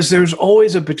because there's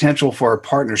always a potential for a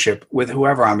partnership with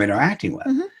whoever I'm interacting with.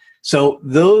 So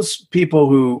those people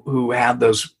who have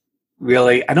those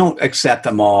really, I don't accept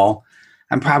them all.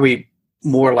 I'm probably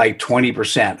more like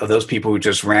 20% of those people who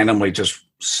just randomly just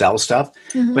sell stuff.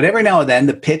 But every now and then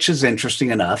the pitch is interesting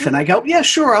enough. And I go, yeah,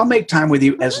 sure, I'll make time with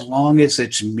you as long as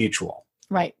it's mutual.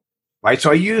 Right.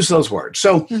 So I use those words.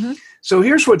 So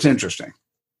here's what's interesting.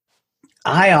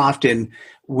 I often,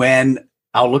 when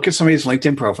I'll look at somebody's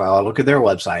LinkedIn profile, I'll look at their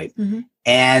website.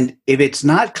 And if it's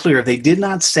not clear, if they did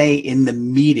not say in the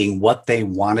meeting what they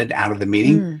wanted out of the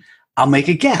meeting, I'll make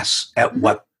a guess at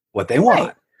what they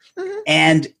want.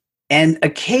 And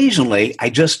occasionally, I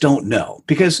just don't know.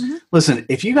 Because, listen,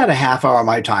 if you got a half hour of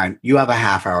my time, you have a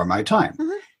half hour of my time.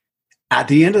 At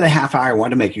the end of the half hour, I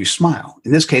want to make you smile.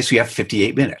 In this case, you have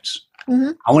 58 minutes.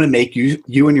 I want to make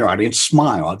you and your audience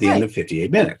smile at the end of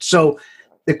 58 minutes. So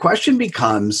the question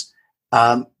becomes,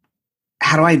 how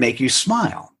do I make you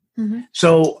smile?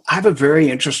 So I have a very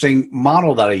interesting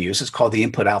model that I use. It's called the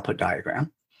input-output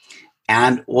diagram.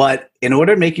 And in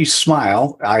order to make you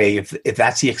smile, if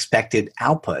that's the expected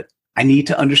output, I need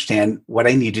to understand what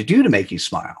I need to do to make you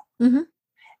smile.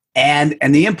 And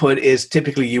the input is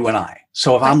typically you and I.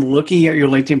 So if I'm looking at your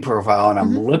LinkedIn profile and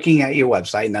I'm looking at your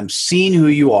website and I'm seeing who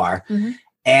you are,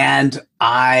 and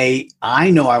I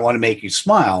know I want to make you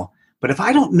smile, but if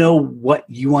I don't know what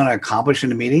you want to accomplish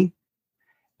in a meeting,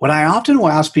 what I often will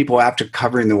ask people after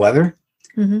covering the weather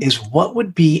is what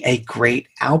would be a great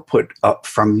output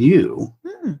from you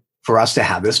for us to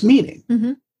have this meeting,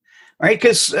 right?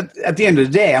 Because at the end of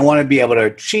the day, I want to be able to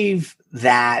achieve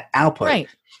that output. Right.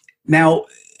 Now,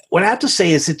 what I have to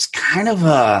say is it's kind of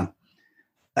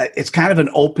an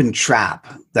open trap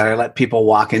that I let people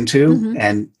walk into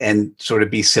and sort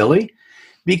of be silly,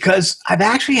 because I've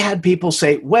actually had people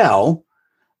say, well,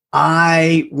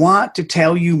 I want to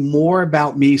tell you more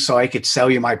about me so I could sell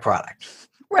you my product.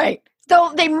 Right.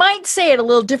 Though they might say it a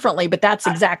little differently, but that's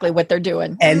exactly what they're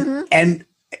doing. And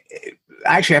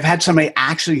actually, I've had somebody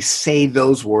actually say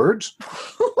those words.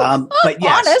 But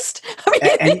yes, honest.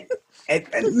 I mean,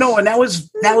 and that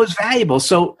was valuable.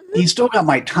 So he still got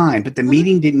my time, but the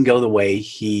meeting didn't go the way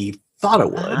he thought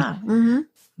it would.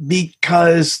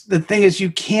 Because the thing is,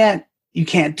 you can't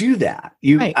do that.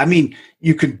 I mean,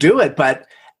 you could do it, but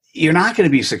you're not going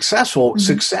to be successful.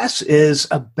 Success is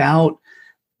about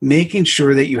making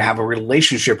sure that you have a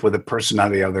relationship with the person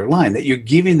on the other line, that you're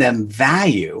giving them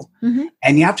value.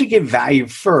 And you have to give value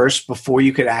first before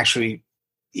you could actually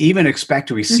even expect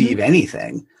to receive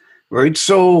anything. Right.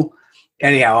 So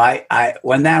anyhow, I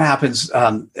when that happens,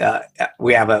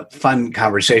 we have a fun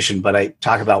conversation, but I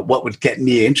talk about what would get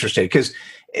me interested, because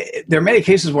there are many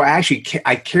cases where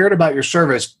I cared about your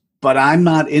service, but I'm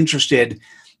not interested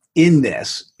in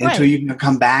this until you can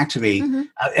come back to me.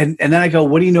 And then I go,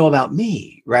 what do you know about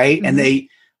me? Right. And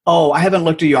I haven't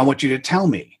looked at you. I want you to tell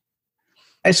me.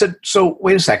 I said, so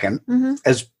wait a second,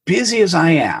 as busy as I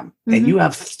am, and you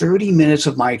have 30 minutes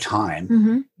of my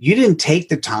time, you didn't take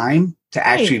the time to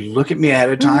actually look at me ahead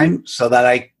of time so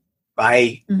that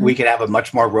we could have a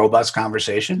much more robust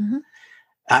conversation.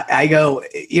 I go,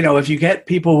 if you get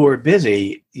people who are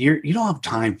busy, you don't have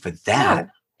time for that.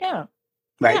 Yeah.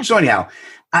 Right. Yeah. So anyhow,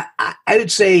 I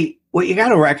would say what you got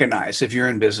to recognize if you're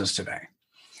in business today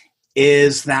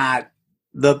is that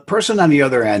the person on the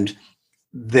other end,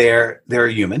 they're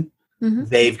a human.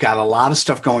 They've got a lot of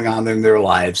stuff going on in their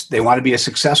lives. They want to be as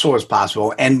successful as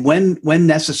possible. And when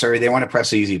necessary, they want to press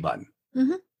the easy button.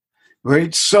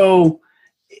 Right. So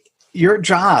your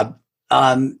job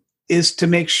is to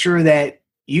make sure that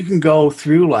you can go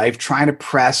through life trying to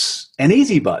press an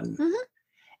easy button.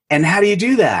 And how do you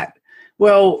do that?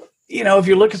 Well, if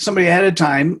you look at somebody ahead of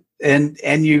time and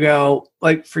you go,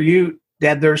 like for you,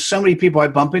 Deb, there's so many people I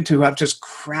bump into who have just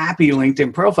crappy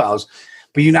LinkedIn profiles,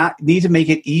 but you need to make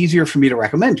it easier for me to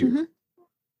recommend you.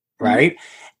 Right.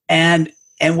 And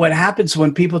what happens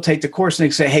when people take the course and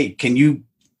they say, hey, can you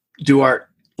do our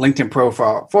LinkedIn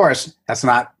profile for us? That's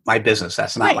not my business.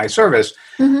 That's not my service.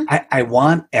 I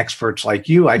want experts like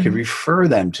you I could refer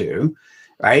them to.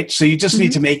 Right. So you just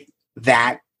need to make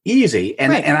that easy.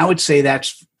 And I would say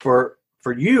that's for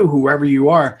you, whoever you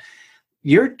are,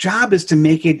 your job is to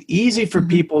make it easy for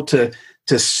people to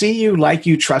see you, like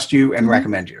you, trust you, and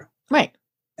recommend you. Right.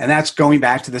 And that's going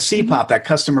back to the CPOP, that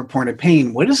customer point of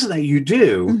pain. What is it that you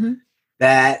do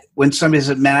that when somebody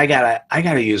says, man, I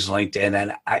gotta use LinkedIn,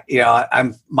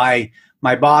 and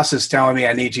my boss is telling me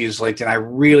I need to use LinkedIn. I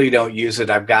really don't use it.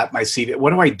 I've got my CV.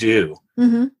 What do I do?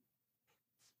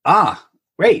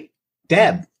 Great.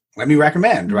 Deb, let me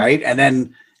recommend, right?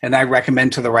 And I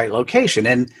recommend to the right location.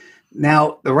 And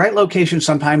now the right location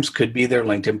sometimes could be their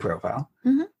LinkedIn profile.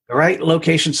 The right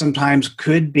location sometimes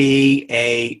could be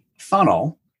a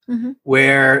funnel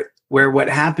where what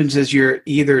happens is you're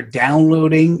either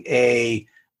downloading a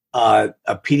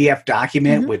PDF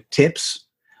document with tips,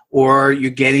 or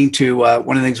you're getting to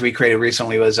one of the things we created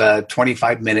recently was a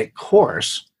 25-minute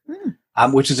course,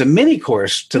 which is a mini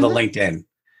course to the LinkedIn,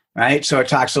 right? So it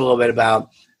talks a little bit about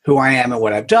who I am and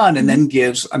what I've done, and then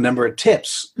gives a number of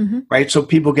tips, right? So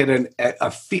people get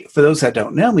for those that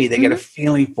don't know me, they get a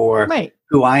feeling for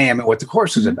who I am and what the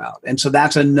course is about. And so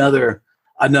that's another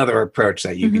approach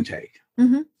that you can take.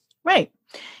 Right.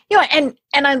 And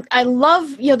I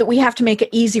love, that we have to make it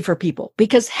easy for people,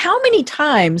 because how many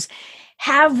times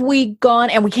have we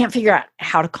gone and we can't figure out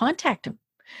how to contact them?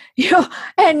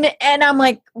 And I'm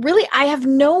like, really, I have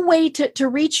no way to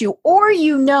reach you, or,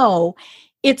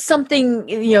 it's something,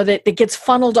 that gets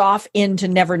funneled off into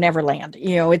Never Neverland.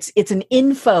 It's an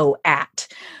info at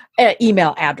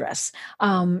email address.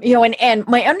 And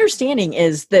my understanding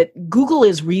is that Google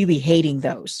is really hating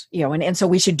those, and so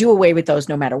we should do away with those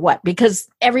no matter what, because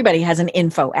everybody has an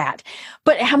info at.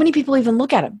 But how many people even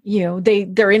look at them?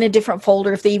 They're in a different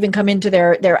folder if they even come into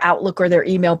their Outlook or their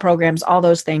email programs, all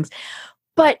those things.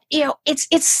 But,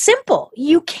 it's simple.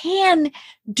 You can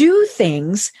do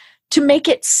things to make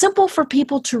it simple for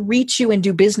people to reach you and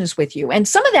do business with you. And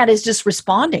some of that is just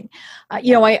responding.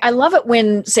 I love it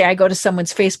when, say, I go to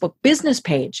someone's Facebook business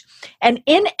page, and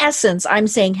in essence, I'm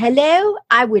saying, hello,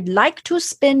 I would like to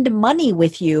spend money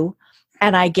with you,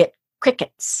 and I get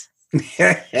crickets.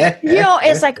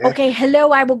 It's like, okay,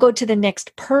 hello, I will go to the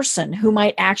next person who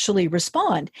might actually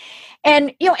respond.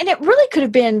 And, and it really could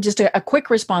have been just a quick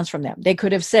response from them. They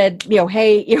could have said,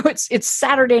 hey, it's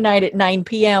Saturday night at 9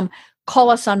 p.m.,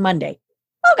 call us on Monday.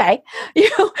 okay,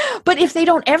 but if they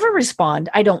don't ever respond,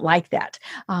 I don't like that.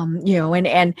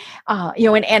 And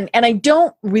I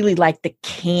don't really like the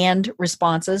canned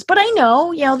responses, but I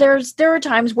know, there are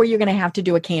times where you're going to have to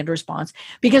do a canned response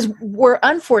because we're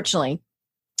unfortunately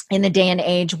in the day and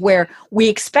age where we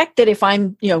expect that if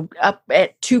I'm, up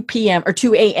at 2 p.m. or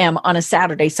 2 a.m. on a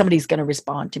Saturday, somebody's going to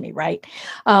respond to me, right?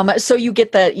 So you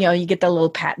get the little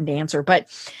patent answer. But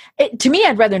to me,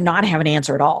 I'd rather not have an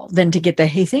answer at all than to get the,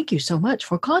 hey, thank you so much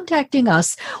for contacting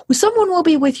us. Someone will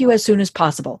be with you as soon as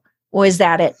possible. Well, is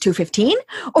that at 2:15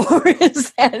 or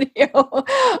is that,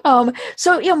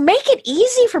 make it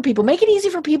easy for people, make it easy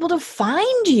for people to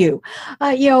find you.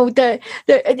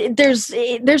 There's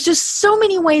just so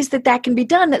many ways that can be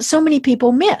done that so many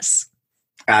people miss.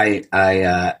 So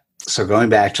going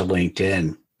back to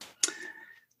LinkedIn,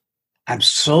 I'm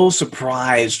so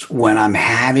surprised when I'm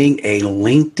having a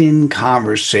LinkedIn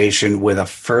conversation with a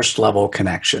first level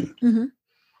connection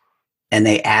and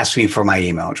they ask me for my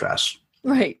email address.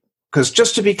 Right. Because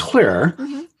just to be clear,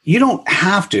 you don't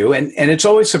have to. And it's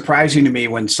always surprising to me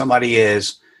when somebody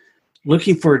is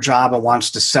looking for a job and wants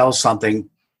to sell something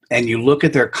and you look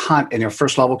at their in their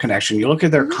first level connection, you look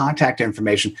at their contact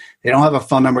information, they don't have a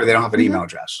phone number, they don't have an email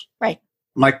address. Right.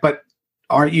 I'm like, but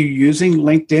aren't you using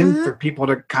LinkedIn for people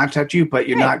to contact you, but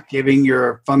you're not giving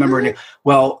your phone number?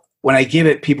 Well, when I give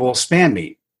it, people will spam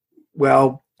me.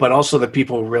 Well, but also the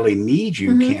people who really need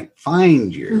you can't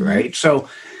find you, right?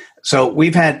 So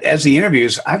we've had, as the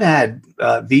interviews, I've had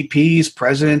VPs,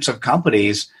 presidents of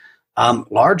companies,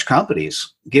 large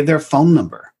companies, give their phone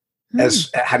number. As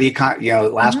how do you,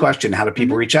 last question, how do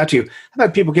people reach out to you? How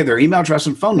about people give their email address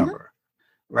and phone number,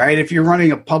 right? If you're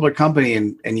running a public company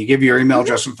and you give your email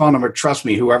address and phone number, trust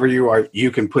me, whoever you are, you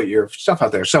can put your stuff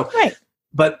out there. So,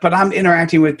 but I'm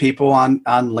interacting with people on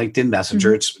LinkedIn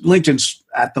Messenger. LinkedIn's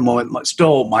at the moment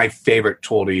still my favorite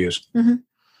tool to use.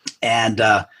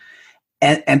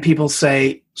 And people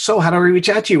say, so how do we reach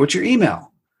out to you? What's your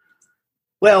email?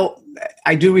 Well,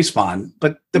 I do respond,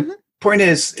 but the point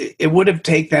is it would have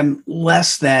taken them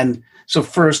less than, so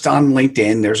first on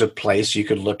LinkedIn, there's a place you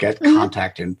could look at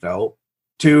contact info.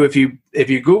 Two, if you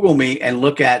Google me and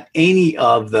look at any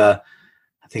of the,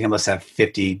 I think I must have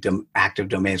 50 active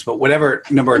domains, but whatever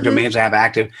number of domains I have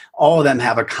active, all of them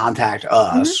have a contact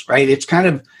us, right? It's kind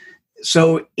of,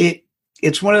 so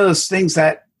it's one of those things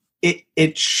that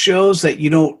it shows that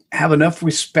you don't have enough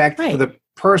respect for the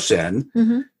person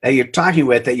that you're talking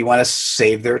with, that you want to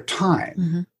save their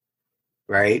time,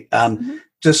 right?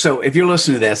 Just so if you're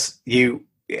listening to this,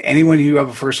 anyone you have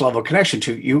a first level connection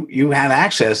to, you have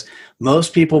access.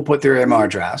 Most people put their email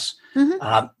address.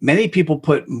 Many people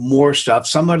put more stuff.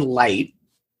 Some are light,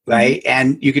 right?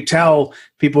 And you could tell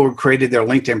people who created their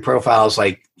LinkedIn profiles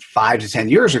like 5 to 10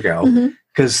 years ago.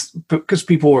 Because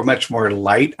people were much more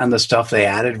light on the stuff they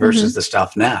added versus the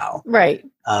stuff now. Right.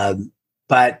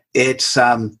 But it's,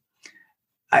 once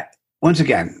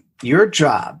again, your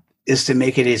job is to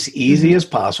make it as easy as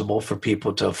possible for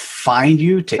people to find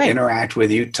you, to interact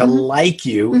with you, to like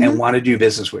you, and want to do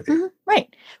business with you.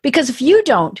 Right. Because if you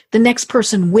don't, the next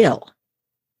person will.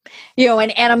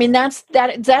 And I mean, that's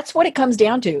what it comes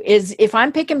down to, is if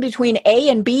I'm picking between A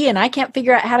and B and I can't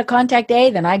figure out how to contact A,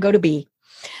 then I go to B.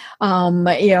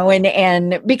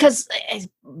 And because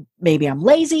maybe I'm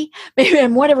lazy, maybe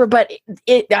I'm whatever, but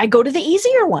I go to the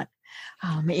easier one.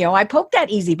 I poke that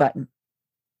easy button.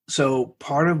 So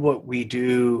part of what we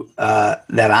do,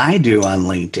 that I do on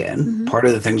LinkedIn, part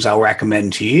of the things I'll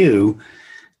recommend to you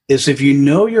is if you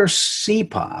know your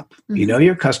CPOP, you know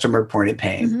your customer point of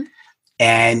pain,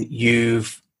 and the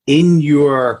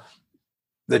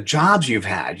jobs you've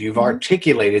had, you've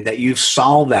articulated that you've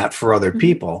solved that for other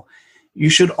people. You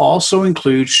should also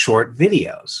include short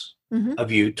videos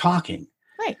of you talking.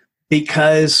 Right.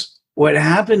 Because what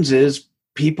happens is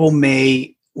people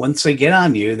may, once they get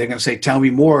on you, they're going to say, tell me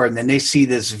more. And then they see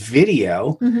this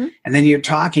video and then you're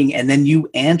talking and then you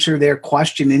answer their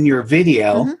question in your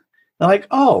video. They're like,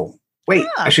 oh, wait,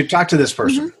 I should talk to this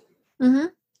person.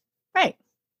 Right.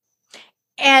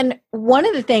 And one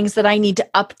of the things that I need to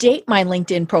update my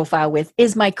LinkedIn profile with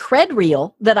is my cred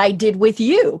reel that I did with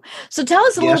you. So tell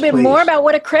us a little bit more about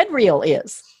what a cred reel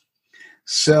is.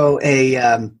 So it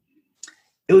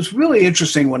was really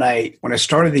interesting when I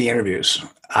started the interviews.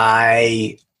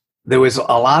 There was a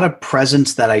lot of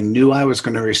presents that I knew I was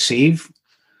going to receive,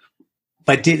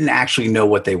 but didn't actually know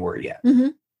what they were yet.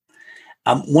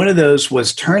 One of those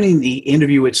was turning the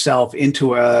interview itself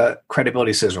into a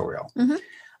credibility sizzle reel.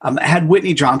 I had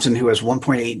Whitney Johnson, who has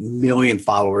 1.8 million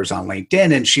followers on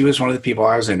LinkedIn, and she was one of the people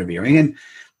I was interviewing.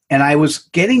 And I was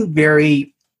getting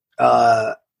very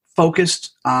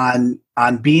focused on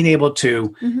being able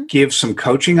to give some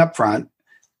coaching up front,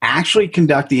 actually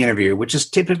conduct the interview, which is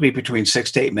typically between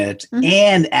 6 to 8 minutes,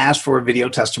 and ask for a video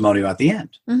testimonial at the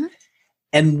end.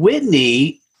 And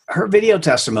Whitney, her video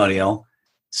testimonial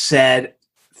said,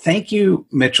 "Thank you,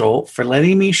 Mitchell, for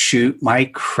letting me shoot my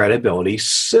credibility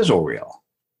sizzle reel."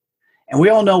 And we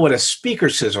all know what a speaker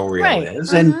sizzle reel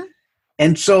is.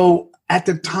 And so at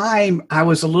the time, I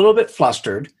was a little bit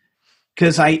flustered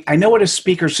because I know what a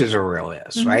speaker sizzle reel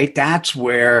is, right? That's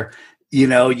where,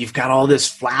 you've got all this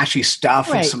flashy stuff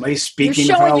and somebody's speaking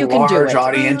in front of large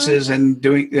audiences and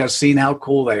doing, seeing how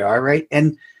cool they are, right?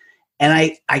 And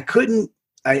I couldn't,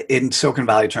 in Silicon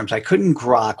Valley terms, I couldn't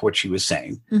grok what she was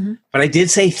saying, but I did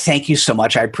say, "Thank you so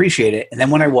much. I appreciate it." And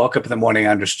then when I woke up in the morning,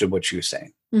 I understood what she was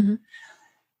saying.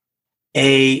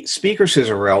 A speaker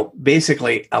sizzle reel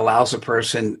basically allows a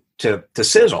person to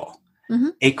sizzle.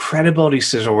 A credibility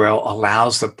sizzle reel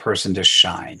allows the person to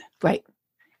shine. Right.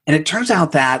 And it turns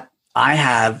out that I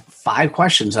have 5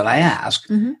 questions that I ask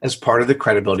as part of the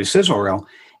credibility sizzle reel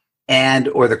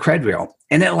or the cred reel,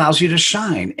 and it allows you to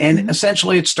shine. And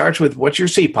essentially it starts with, what's your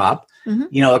CPOP?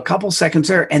 A couple seconds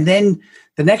there. And then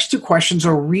the next 2 questions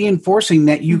are reinforcing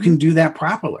that you can do that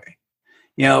properly.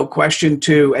 Question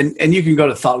 2, and you can go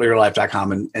to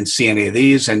thoughtleaderlife.com and see any of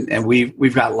these. And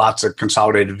we've got lots of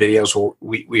consolidated videos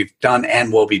we've done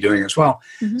and will be doing as well.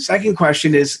 Second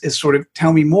question is sort of,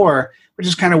 tell me more, which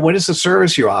is kind of, what is the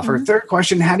service you offer? Third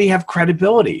question, how do you have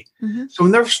credibility? So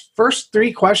in the first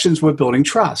 3 questions, we're building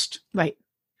trust. Right.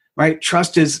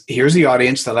 Trust is, here's the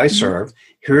audience that I serve.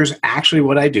 Here's actually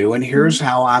what I do. And here's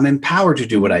how I'm empowered to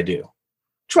do what I do.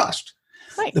 Trust.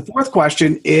 Right. The 4th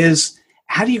question is,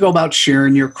 how do you go about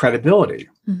sharing your credibility?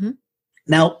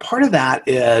 Now, part of that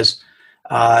is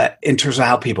in terms of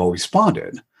how people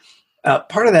responded.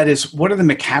 Part of that is, what are the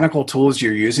mechanical tools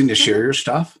you're using to share your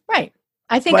stuff? Right.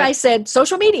 I think I said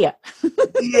social media.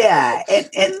 Yeah.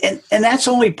 And that's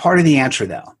only part of the answer,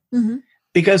 though.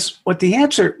 Because what the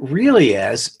answer really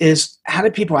is how do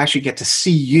people actually get to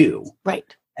see you?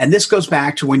 Right. And this goes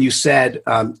back to when you said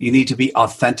you need to be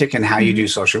authentic in how you do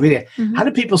social media. How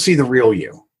do people see the real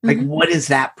you? Like, what is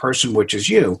that person, which is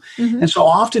you? And so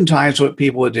oftentimes what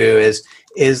people would do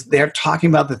is they're talking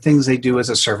about the things they do as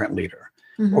a servant leader,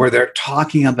 or they're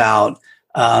talking about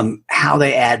how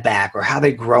they add back, or how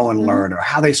they grow and learn, or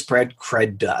how they spread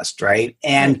cred dust, right?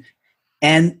 And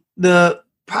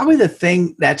probably the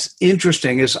thing that's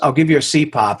interesting is, I'll give you a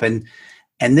CPOP,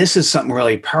 and this is something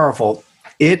really powerful.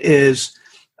 It is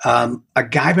a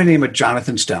guy by the name of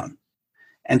Jonathan Stone.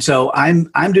 And so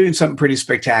I'm doing something pretty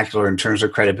spectacular in terms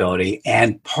of credibility.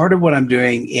 And part of what I'm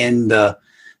doing in the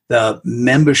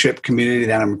membership community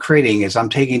that I'm creating is I'm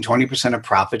taking 20% of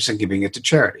profits and giving it to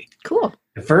charity. Cool.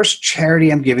 The first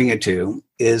charity I'm giving it to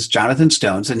is Jonathan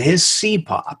Stone's, and his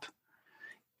CPOP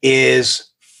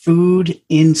is food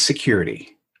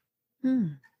insecurity.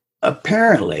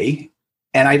 Apparently,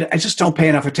 and I just don't pay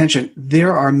enough attention,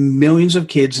 there are millions of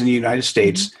kids in the United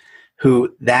States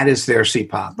who that is their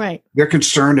CPOP. Right. They're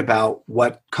concerned about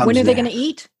what comes when are they next. going to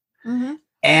eat?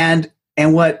 And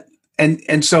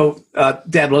so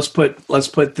Deb, let's put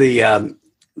the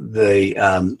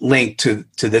link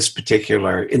to this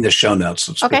particular in the show notes.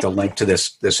 Let's put the link to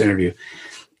this interview.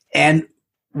 And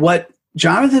what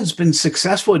Jonathan's been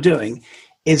successful at doing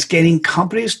is getting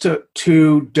companies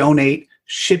to donate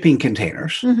shipping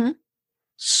containers,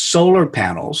 solar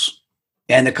panels,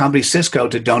 and the company Cisco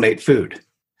to donate food.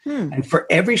 And for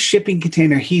every shipping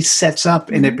container he sets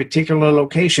up in a particular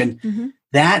location,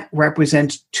 that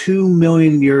represents 2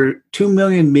 million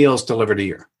meals delivered a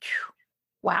year.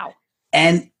 Wow.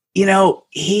 And,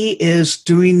 he is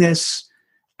doing this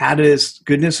out of his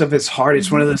goodness of his heart.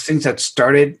 It's one of those things that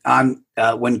started on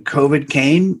when COVID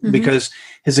came because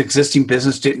his existing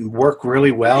business didn't work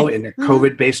really well in a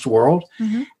COVID-based world.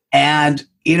 And,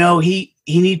 he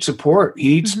needs support. He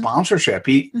needs sponsorship.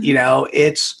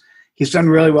 He's done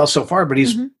really well so far, but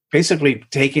he's basically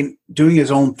doing his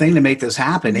own thing to make this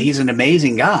happen. He's an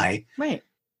amazing guy. Right.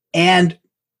 And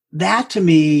that, to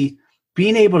me,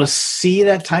 being able to see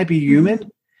that type of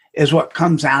human is what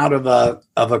comes out of a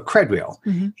cred reel.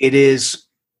 It is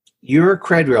your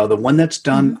cred reel, the one that's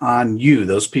done on you,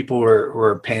 those people who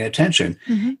are paying attention.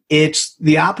 It's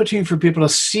the opportunity for people to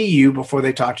see you before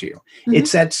they talk to you.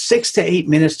 It's that 6 to 8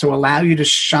 minutes to allow you to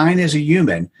shine as a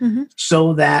human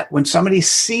so that when somebody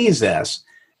sees this,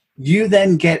 you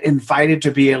then get invited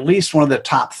to be at least one of the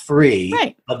top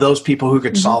 3 of those people who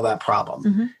could solve that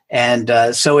problem.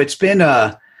 And so it's been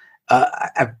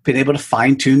I've been able to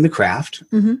fine tune the craft.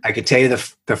 I could tell you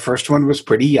the first one was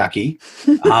pretty yucky.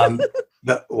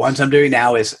 The ones I'm doing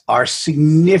now are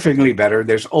significantly better.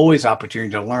 There's always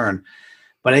opportunity to learn.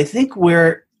 But I think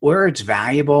where it's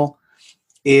valuable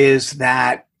is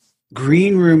that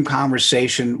green room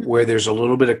conversation where there's a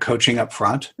little bit of coaching up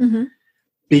front,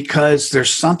 because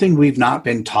there's something we've not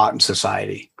been taught in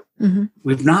society.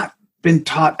 We've not been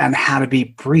taught on how to be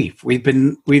brief. We've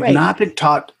not been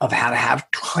taught of how to have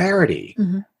clarity.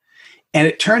 And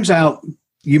it turns out,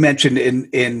 you mentioned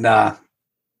in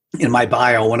my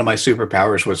bio, one of my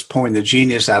superpowers was pulling the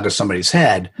genius out of somebody's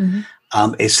head.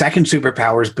 A second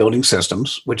superpower is building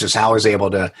systems, which is how I was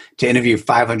able to interview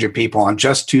 500 people on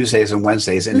just Tuesdays and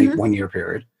Wednesdays in a 1 year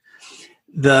period.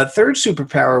 The third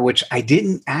superpower, which I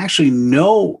didn't actually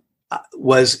know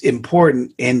was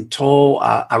important until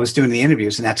I was doing the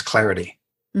interviews, and that's clarity.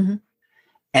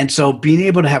 And so being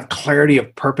able to have clarity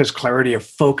of purpose, clarity of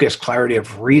focus, clarity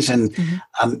of reason,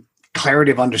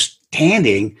 clarity of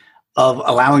understanding of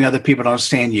allowing other people to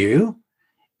understand you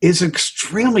is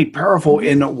extremely powerful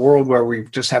in a world where we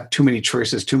just have too many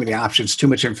choices, too many options, too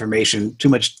much information, too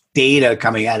much data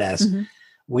coming at us.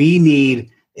 We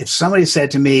need, if somebody said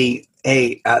to me,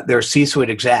 hey, they're a C-suite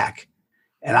exec,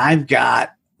 and I've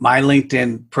got my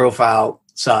LinkedIn profile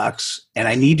sucks, and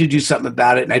I need to do something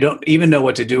about it, and I don't even know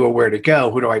what to do or where to go,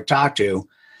 who do I talk to?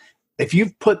 If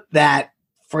you've put that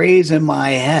phrase in my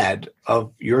head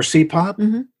of your CPOP,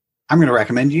 I'm going to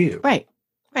recommend you. Right.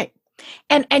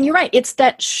 And you're right. It's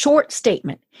that short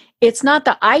statement. It's not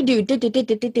the I do. It's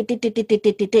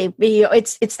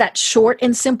that short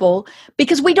and simple,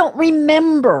 because we don't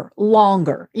remember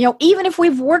longer. Even if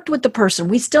we've worked with the person,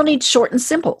 we still need short and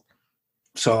simple.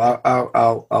 So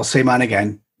I'll say mine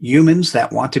again. Humans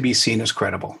that want to be seen as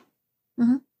credible.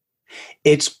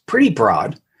 It's pretty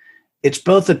broad. It's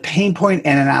both a pain point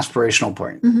and an aspirational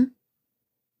point.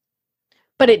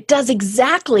 But it does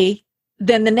exactly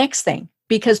then the next thing.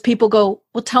 Because people go,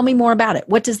 well, tell me more about it.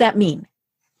 What does that mean?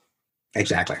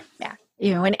 Exactly. Yeah.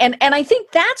 And I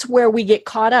think that's where we get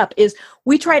caught up, is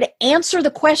we try to answer the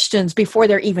questions before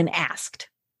they're even asked.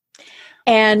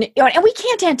 And we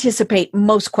can't anticipate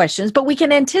most questions, but we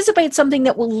can anticipate something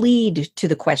that will lead to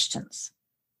the questions.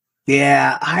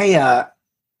 Yeah.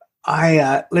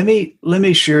 Let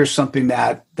me share something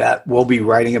that we'll be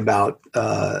writing about,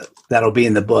 that'll be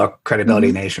in the book,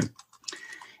 Credibility Nation.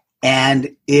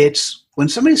 And it's when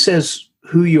somebody says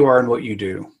who you are and what you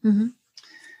do,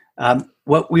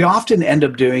 what we often end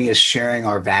up doing is sharing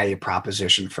our value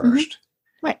proposition first.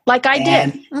 Right. Like I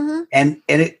did. And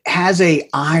it has a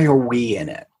I or we in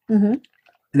it. And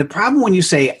the problem when you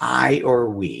say I or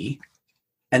we,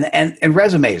 and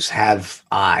resumes have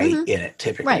I in it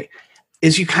typically,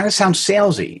 is you kind of sound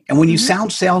salesy. And when you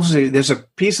sound salesy, there's a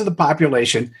piece of the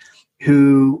population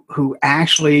who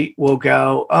actually will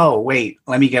go, oh, wait,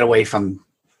 let me get away from,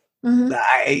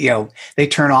 they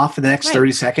turn off for the next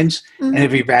 30 seconds. And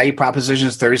if your value proposition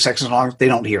is 30 seconds long, they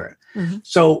don't hear it.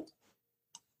 So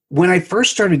when I first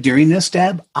started doing this,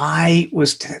 Deb, I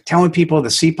was telling people the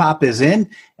CPOP is in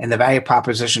and the value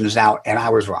proposition is out, and I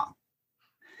was wrong.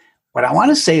 What I want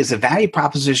to say is the value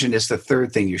proposition is the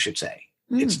third thing you should say.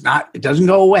 It's not, it doesn't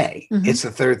go away. It's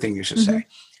the third thing you should say.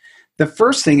 The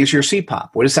first thing is your CPOP.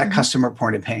 What is that customer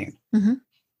point of pain?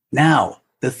 Now,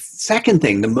 the second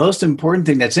thing, the most important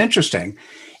thing that's interesting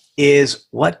is,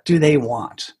 what do they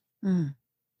want?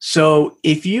 So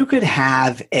if you could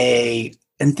have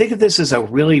and think of this as a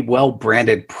really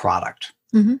well-branded product,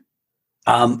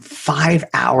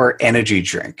 5-hour energy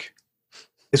drink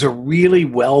is a really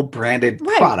well-branded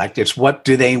product. It's what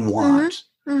do they want?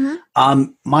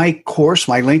 My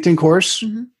LinkedIn course,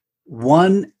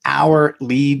 1 hour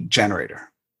lead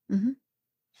generator,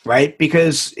 right?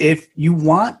 Because if you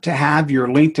want to have your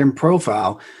LinkedIn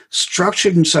profile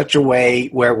structured in such a way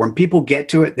where when people get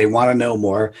to it, they want to know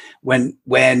more. When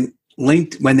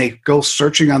they go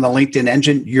searching on the LinkedIn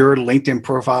engine, your LinkedIn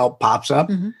profile pops up.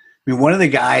 I mean, one of the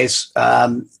guys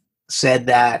said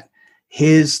that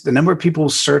the number of people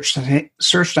searched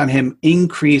on him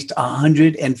increased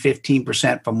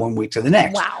 115% from 1 week to the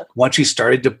next. Wow. Once he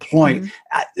started deploying,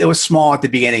 it was small at the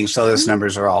beginning, so those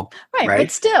numbers are all right.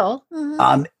 But still.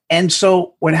 And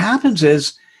so what happens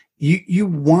is you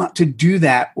want to do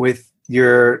that with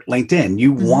your LinkedIn.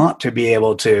 You want to be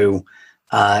able to,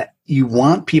 you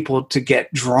want people to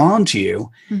get drawn to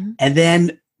you. And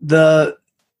then the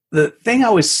thing I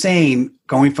was saying,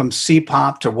 going from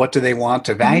CPOP to what do they want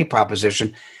to value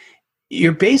proposition,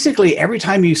 you're basically, every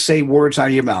time you say words out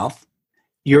of your mouth,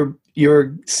 you're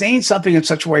saying something in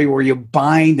such a way where you're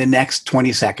buying the next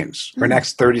 20 seconds or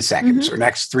next 30 seconds or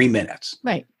next 3 minutes.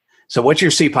 Right. So what's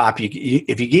your CPOP?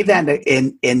 If you give that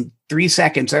in 3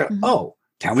 seconds, oh,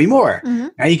 tell me more.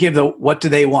 Now you give the what do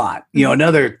they want?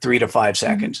 Another 3 to 5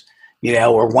 seconds,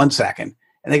 or 1 second.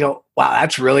 And they go, wow,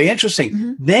 that's really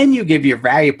interesting. Then you give your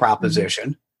value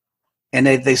proposition and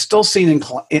they still seem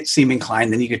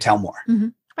inclined, then you could tell more,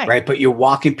 right? But you're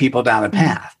walking people down a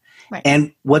path. Right.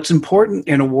 And what's important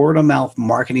in a word of mouth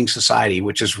marketing society,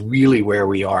 which is really where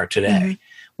we are today,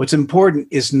 what's important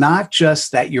is not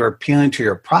just that you're appealing to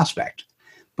your prospect,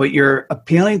 but you're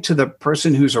appealing to the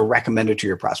person who's recommended to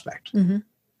your prospect.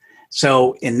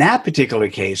 So in that particular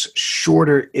case,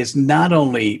 shorter is not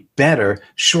only better,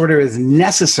 shorter is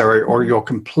necessary, or you'll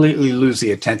completely lose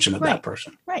the attention of that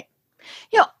person. Right.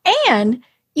 And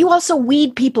you also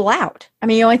weed people out. I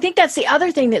mean, I think that's the other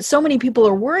thing that so many people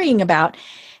are worrying about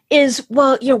is,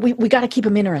 we got to keep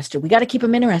them interested. We got to keep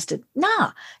them interested.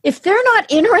 Nah, if they're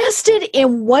not interested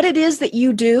in what it is that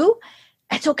you do,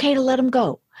 it's okay to let them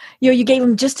go. You gave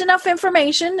them just enough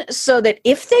information so that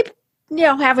if they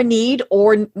have a need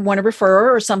or want to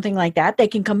refer or something like that, they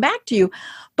can come back to you.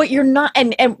 But you're not,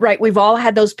 and right, we've all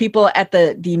had those people at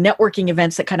the networking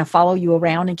events that kind of follow you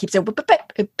around and keep saying,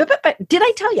 did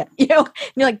I tell you? And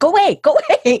you're like, go away.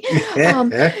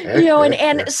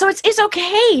 And so it's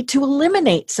okay to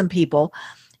eliminate some people.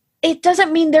 It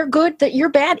doesn't mean they're good, that you're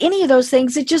bad, any of those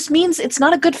things. It just means it's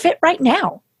not a good fit right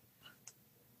now.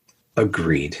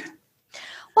 Agreed.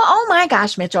 Well, oh my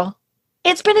gosh, Mitchell.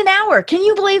 It's been an hour. Can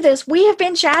you believe this? We have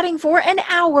been chatting for an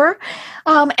hour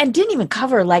and didn't even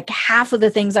cover like half of the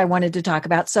things I wanted to talk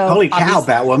about. So holy cow,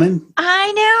 Batwoman.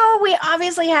 I know. We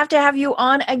obviously have to have you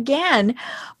on again,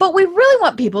 but we really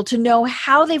want people to know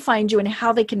how they find you and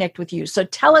how they connect with you. So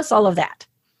tell us all of that.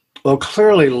 Well,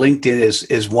 clearly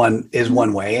LinkedIn is one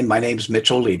way, and my name's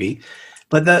Mitchell Levy.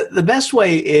 But the best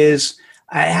way is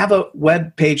I have a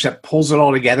web page that pulls it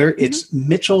all together. It's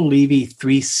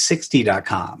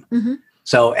mitchellevy360.com.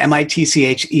 So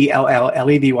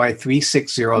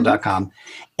MITCHELLLEVY360.com.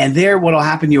 And there, what'll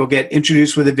happen, you'll get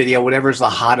introduced with a video, whatever's the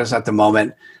hottest at the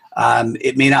moment.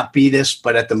 It may not be this,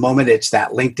 but at the moment, it's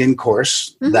that LinkedIn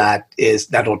course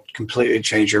that'll completely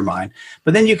change your mind.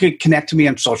 But then you could connect to me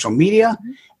on social media.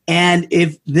 And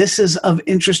if this is of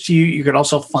interest to you, you could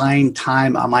also find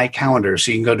time on my calendar. So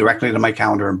you can go directly to my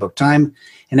calendar and book time.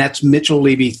 And that's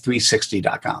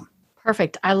mitchellevy360.com.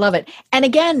 Perfect. I love it. And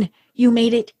again, you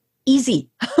made it easy.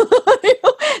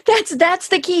 That's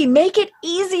the key. Make it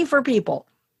easy for people.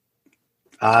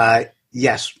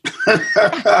 Yes.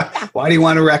 Why do you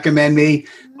want to recommend me?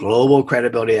 Global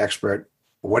credibility expert.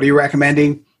 What are you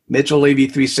recommending? Mitchell Levy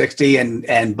 360.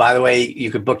 And by the way,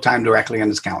 you could book time directly on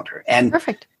his calendar. And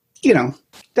perfect.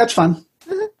 That's fun.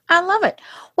 I love it.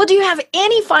 Well, do you have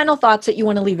any final thoughts that you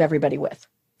want to leave everybody with?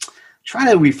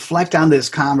 Trying to reflect on this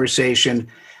conversation.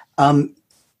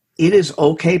 It is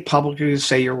okay publicly to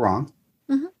say you're wrong.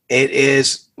 It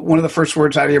is one of the first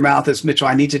words out of your mouth is, Mitchell,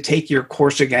 I need to take your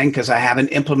course again because I haven't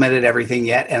implemented everything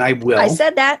yet, and I will. I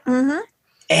said that.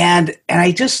 And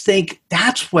I just think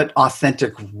that's what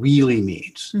authentic really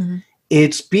means.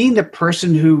 It's being the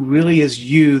person who really is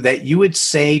you, that you would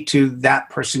say to that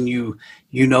person you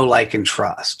like, and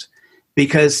trust.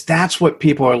 Because that's what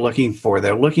people are looking for.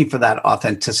 They're looking for that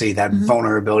authenticity, that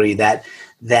vulnerability, that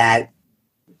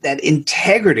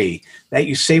integrity, that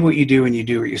you say what you do and you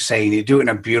do what you say, and you do it in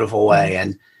a beautiful way.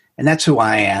 And that's who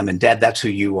I am. And Deb, that's who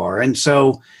you are. And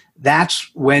so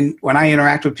that's when I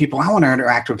interact with people, I want to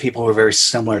interact with people who are very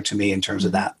similar to me in terms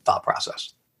of that thought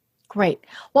process. Great.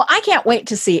 Well, I can't wait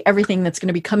to see everything that's going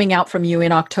to be coming out from you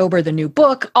in October, the new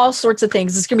book, all sorts of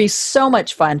things. It's going to be so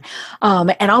much fun.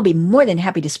 And I'll be more than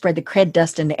happy to spread the cred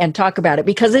dust and talk about it,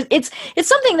 because it's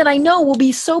something that I know will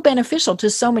be so beneficial to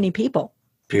so many people.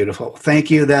 Beautiful. Thank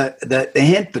you. The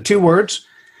hint, the 2 words,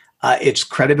 it's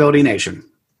Credibility Nation.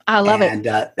 I love it. And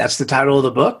that's the title of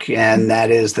the book. And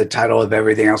that is the title of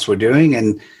everything else we're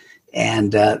doing.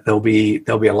 And there'll be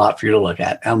a lot for you to look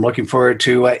at. I'm looking forward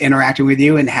to interacting with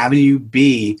you and having you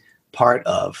be part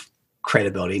of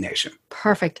Credibility Nation.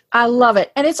 Perfect. I love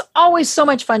it. And it's always so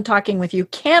much fun talking with you.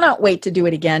 Cannot wait to do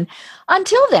it again.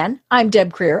 Until then, I'm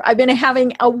Deb Creer. I've been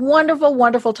having a wonderful,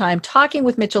 wonderful time talking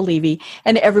with Mitchell Levy,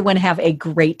 and everyone have a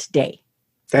great day.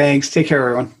 Thanks. Take care,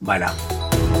 everyone. Bye now.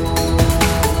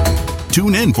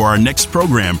 Tune in for our next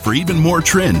program for even more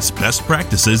trends, best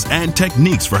practices, and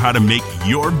techniques for how to make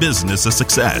your business a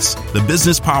success. The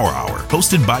Business Power Hour,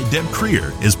 hosted by Deb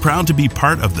Creer, is proud to be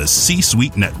part of the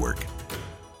C-Suite Network.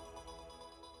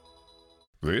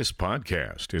 This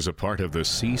podcast is a part of the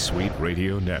C-Suite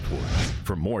Radio Network.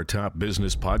 For more top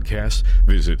business podcasts,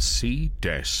 visit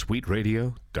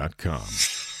c-suiteradio.com.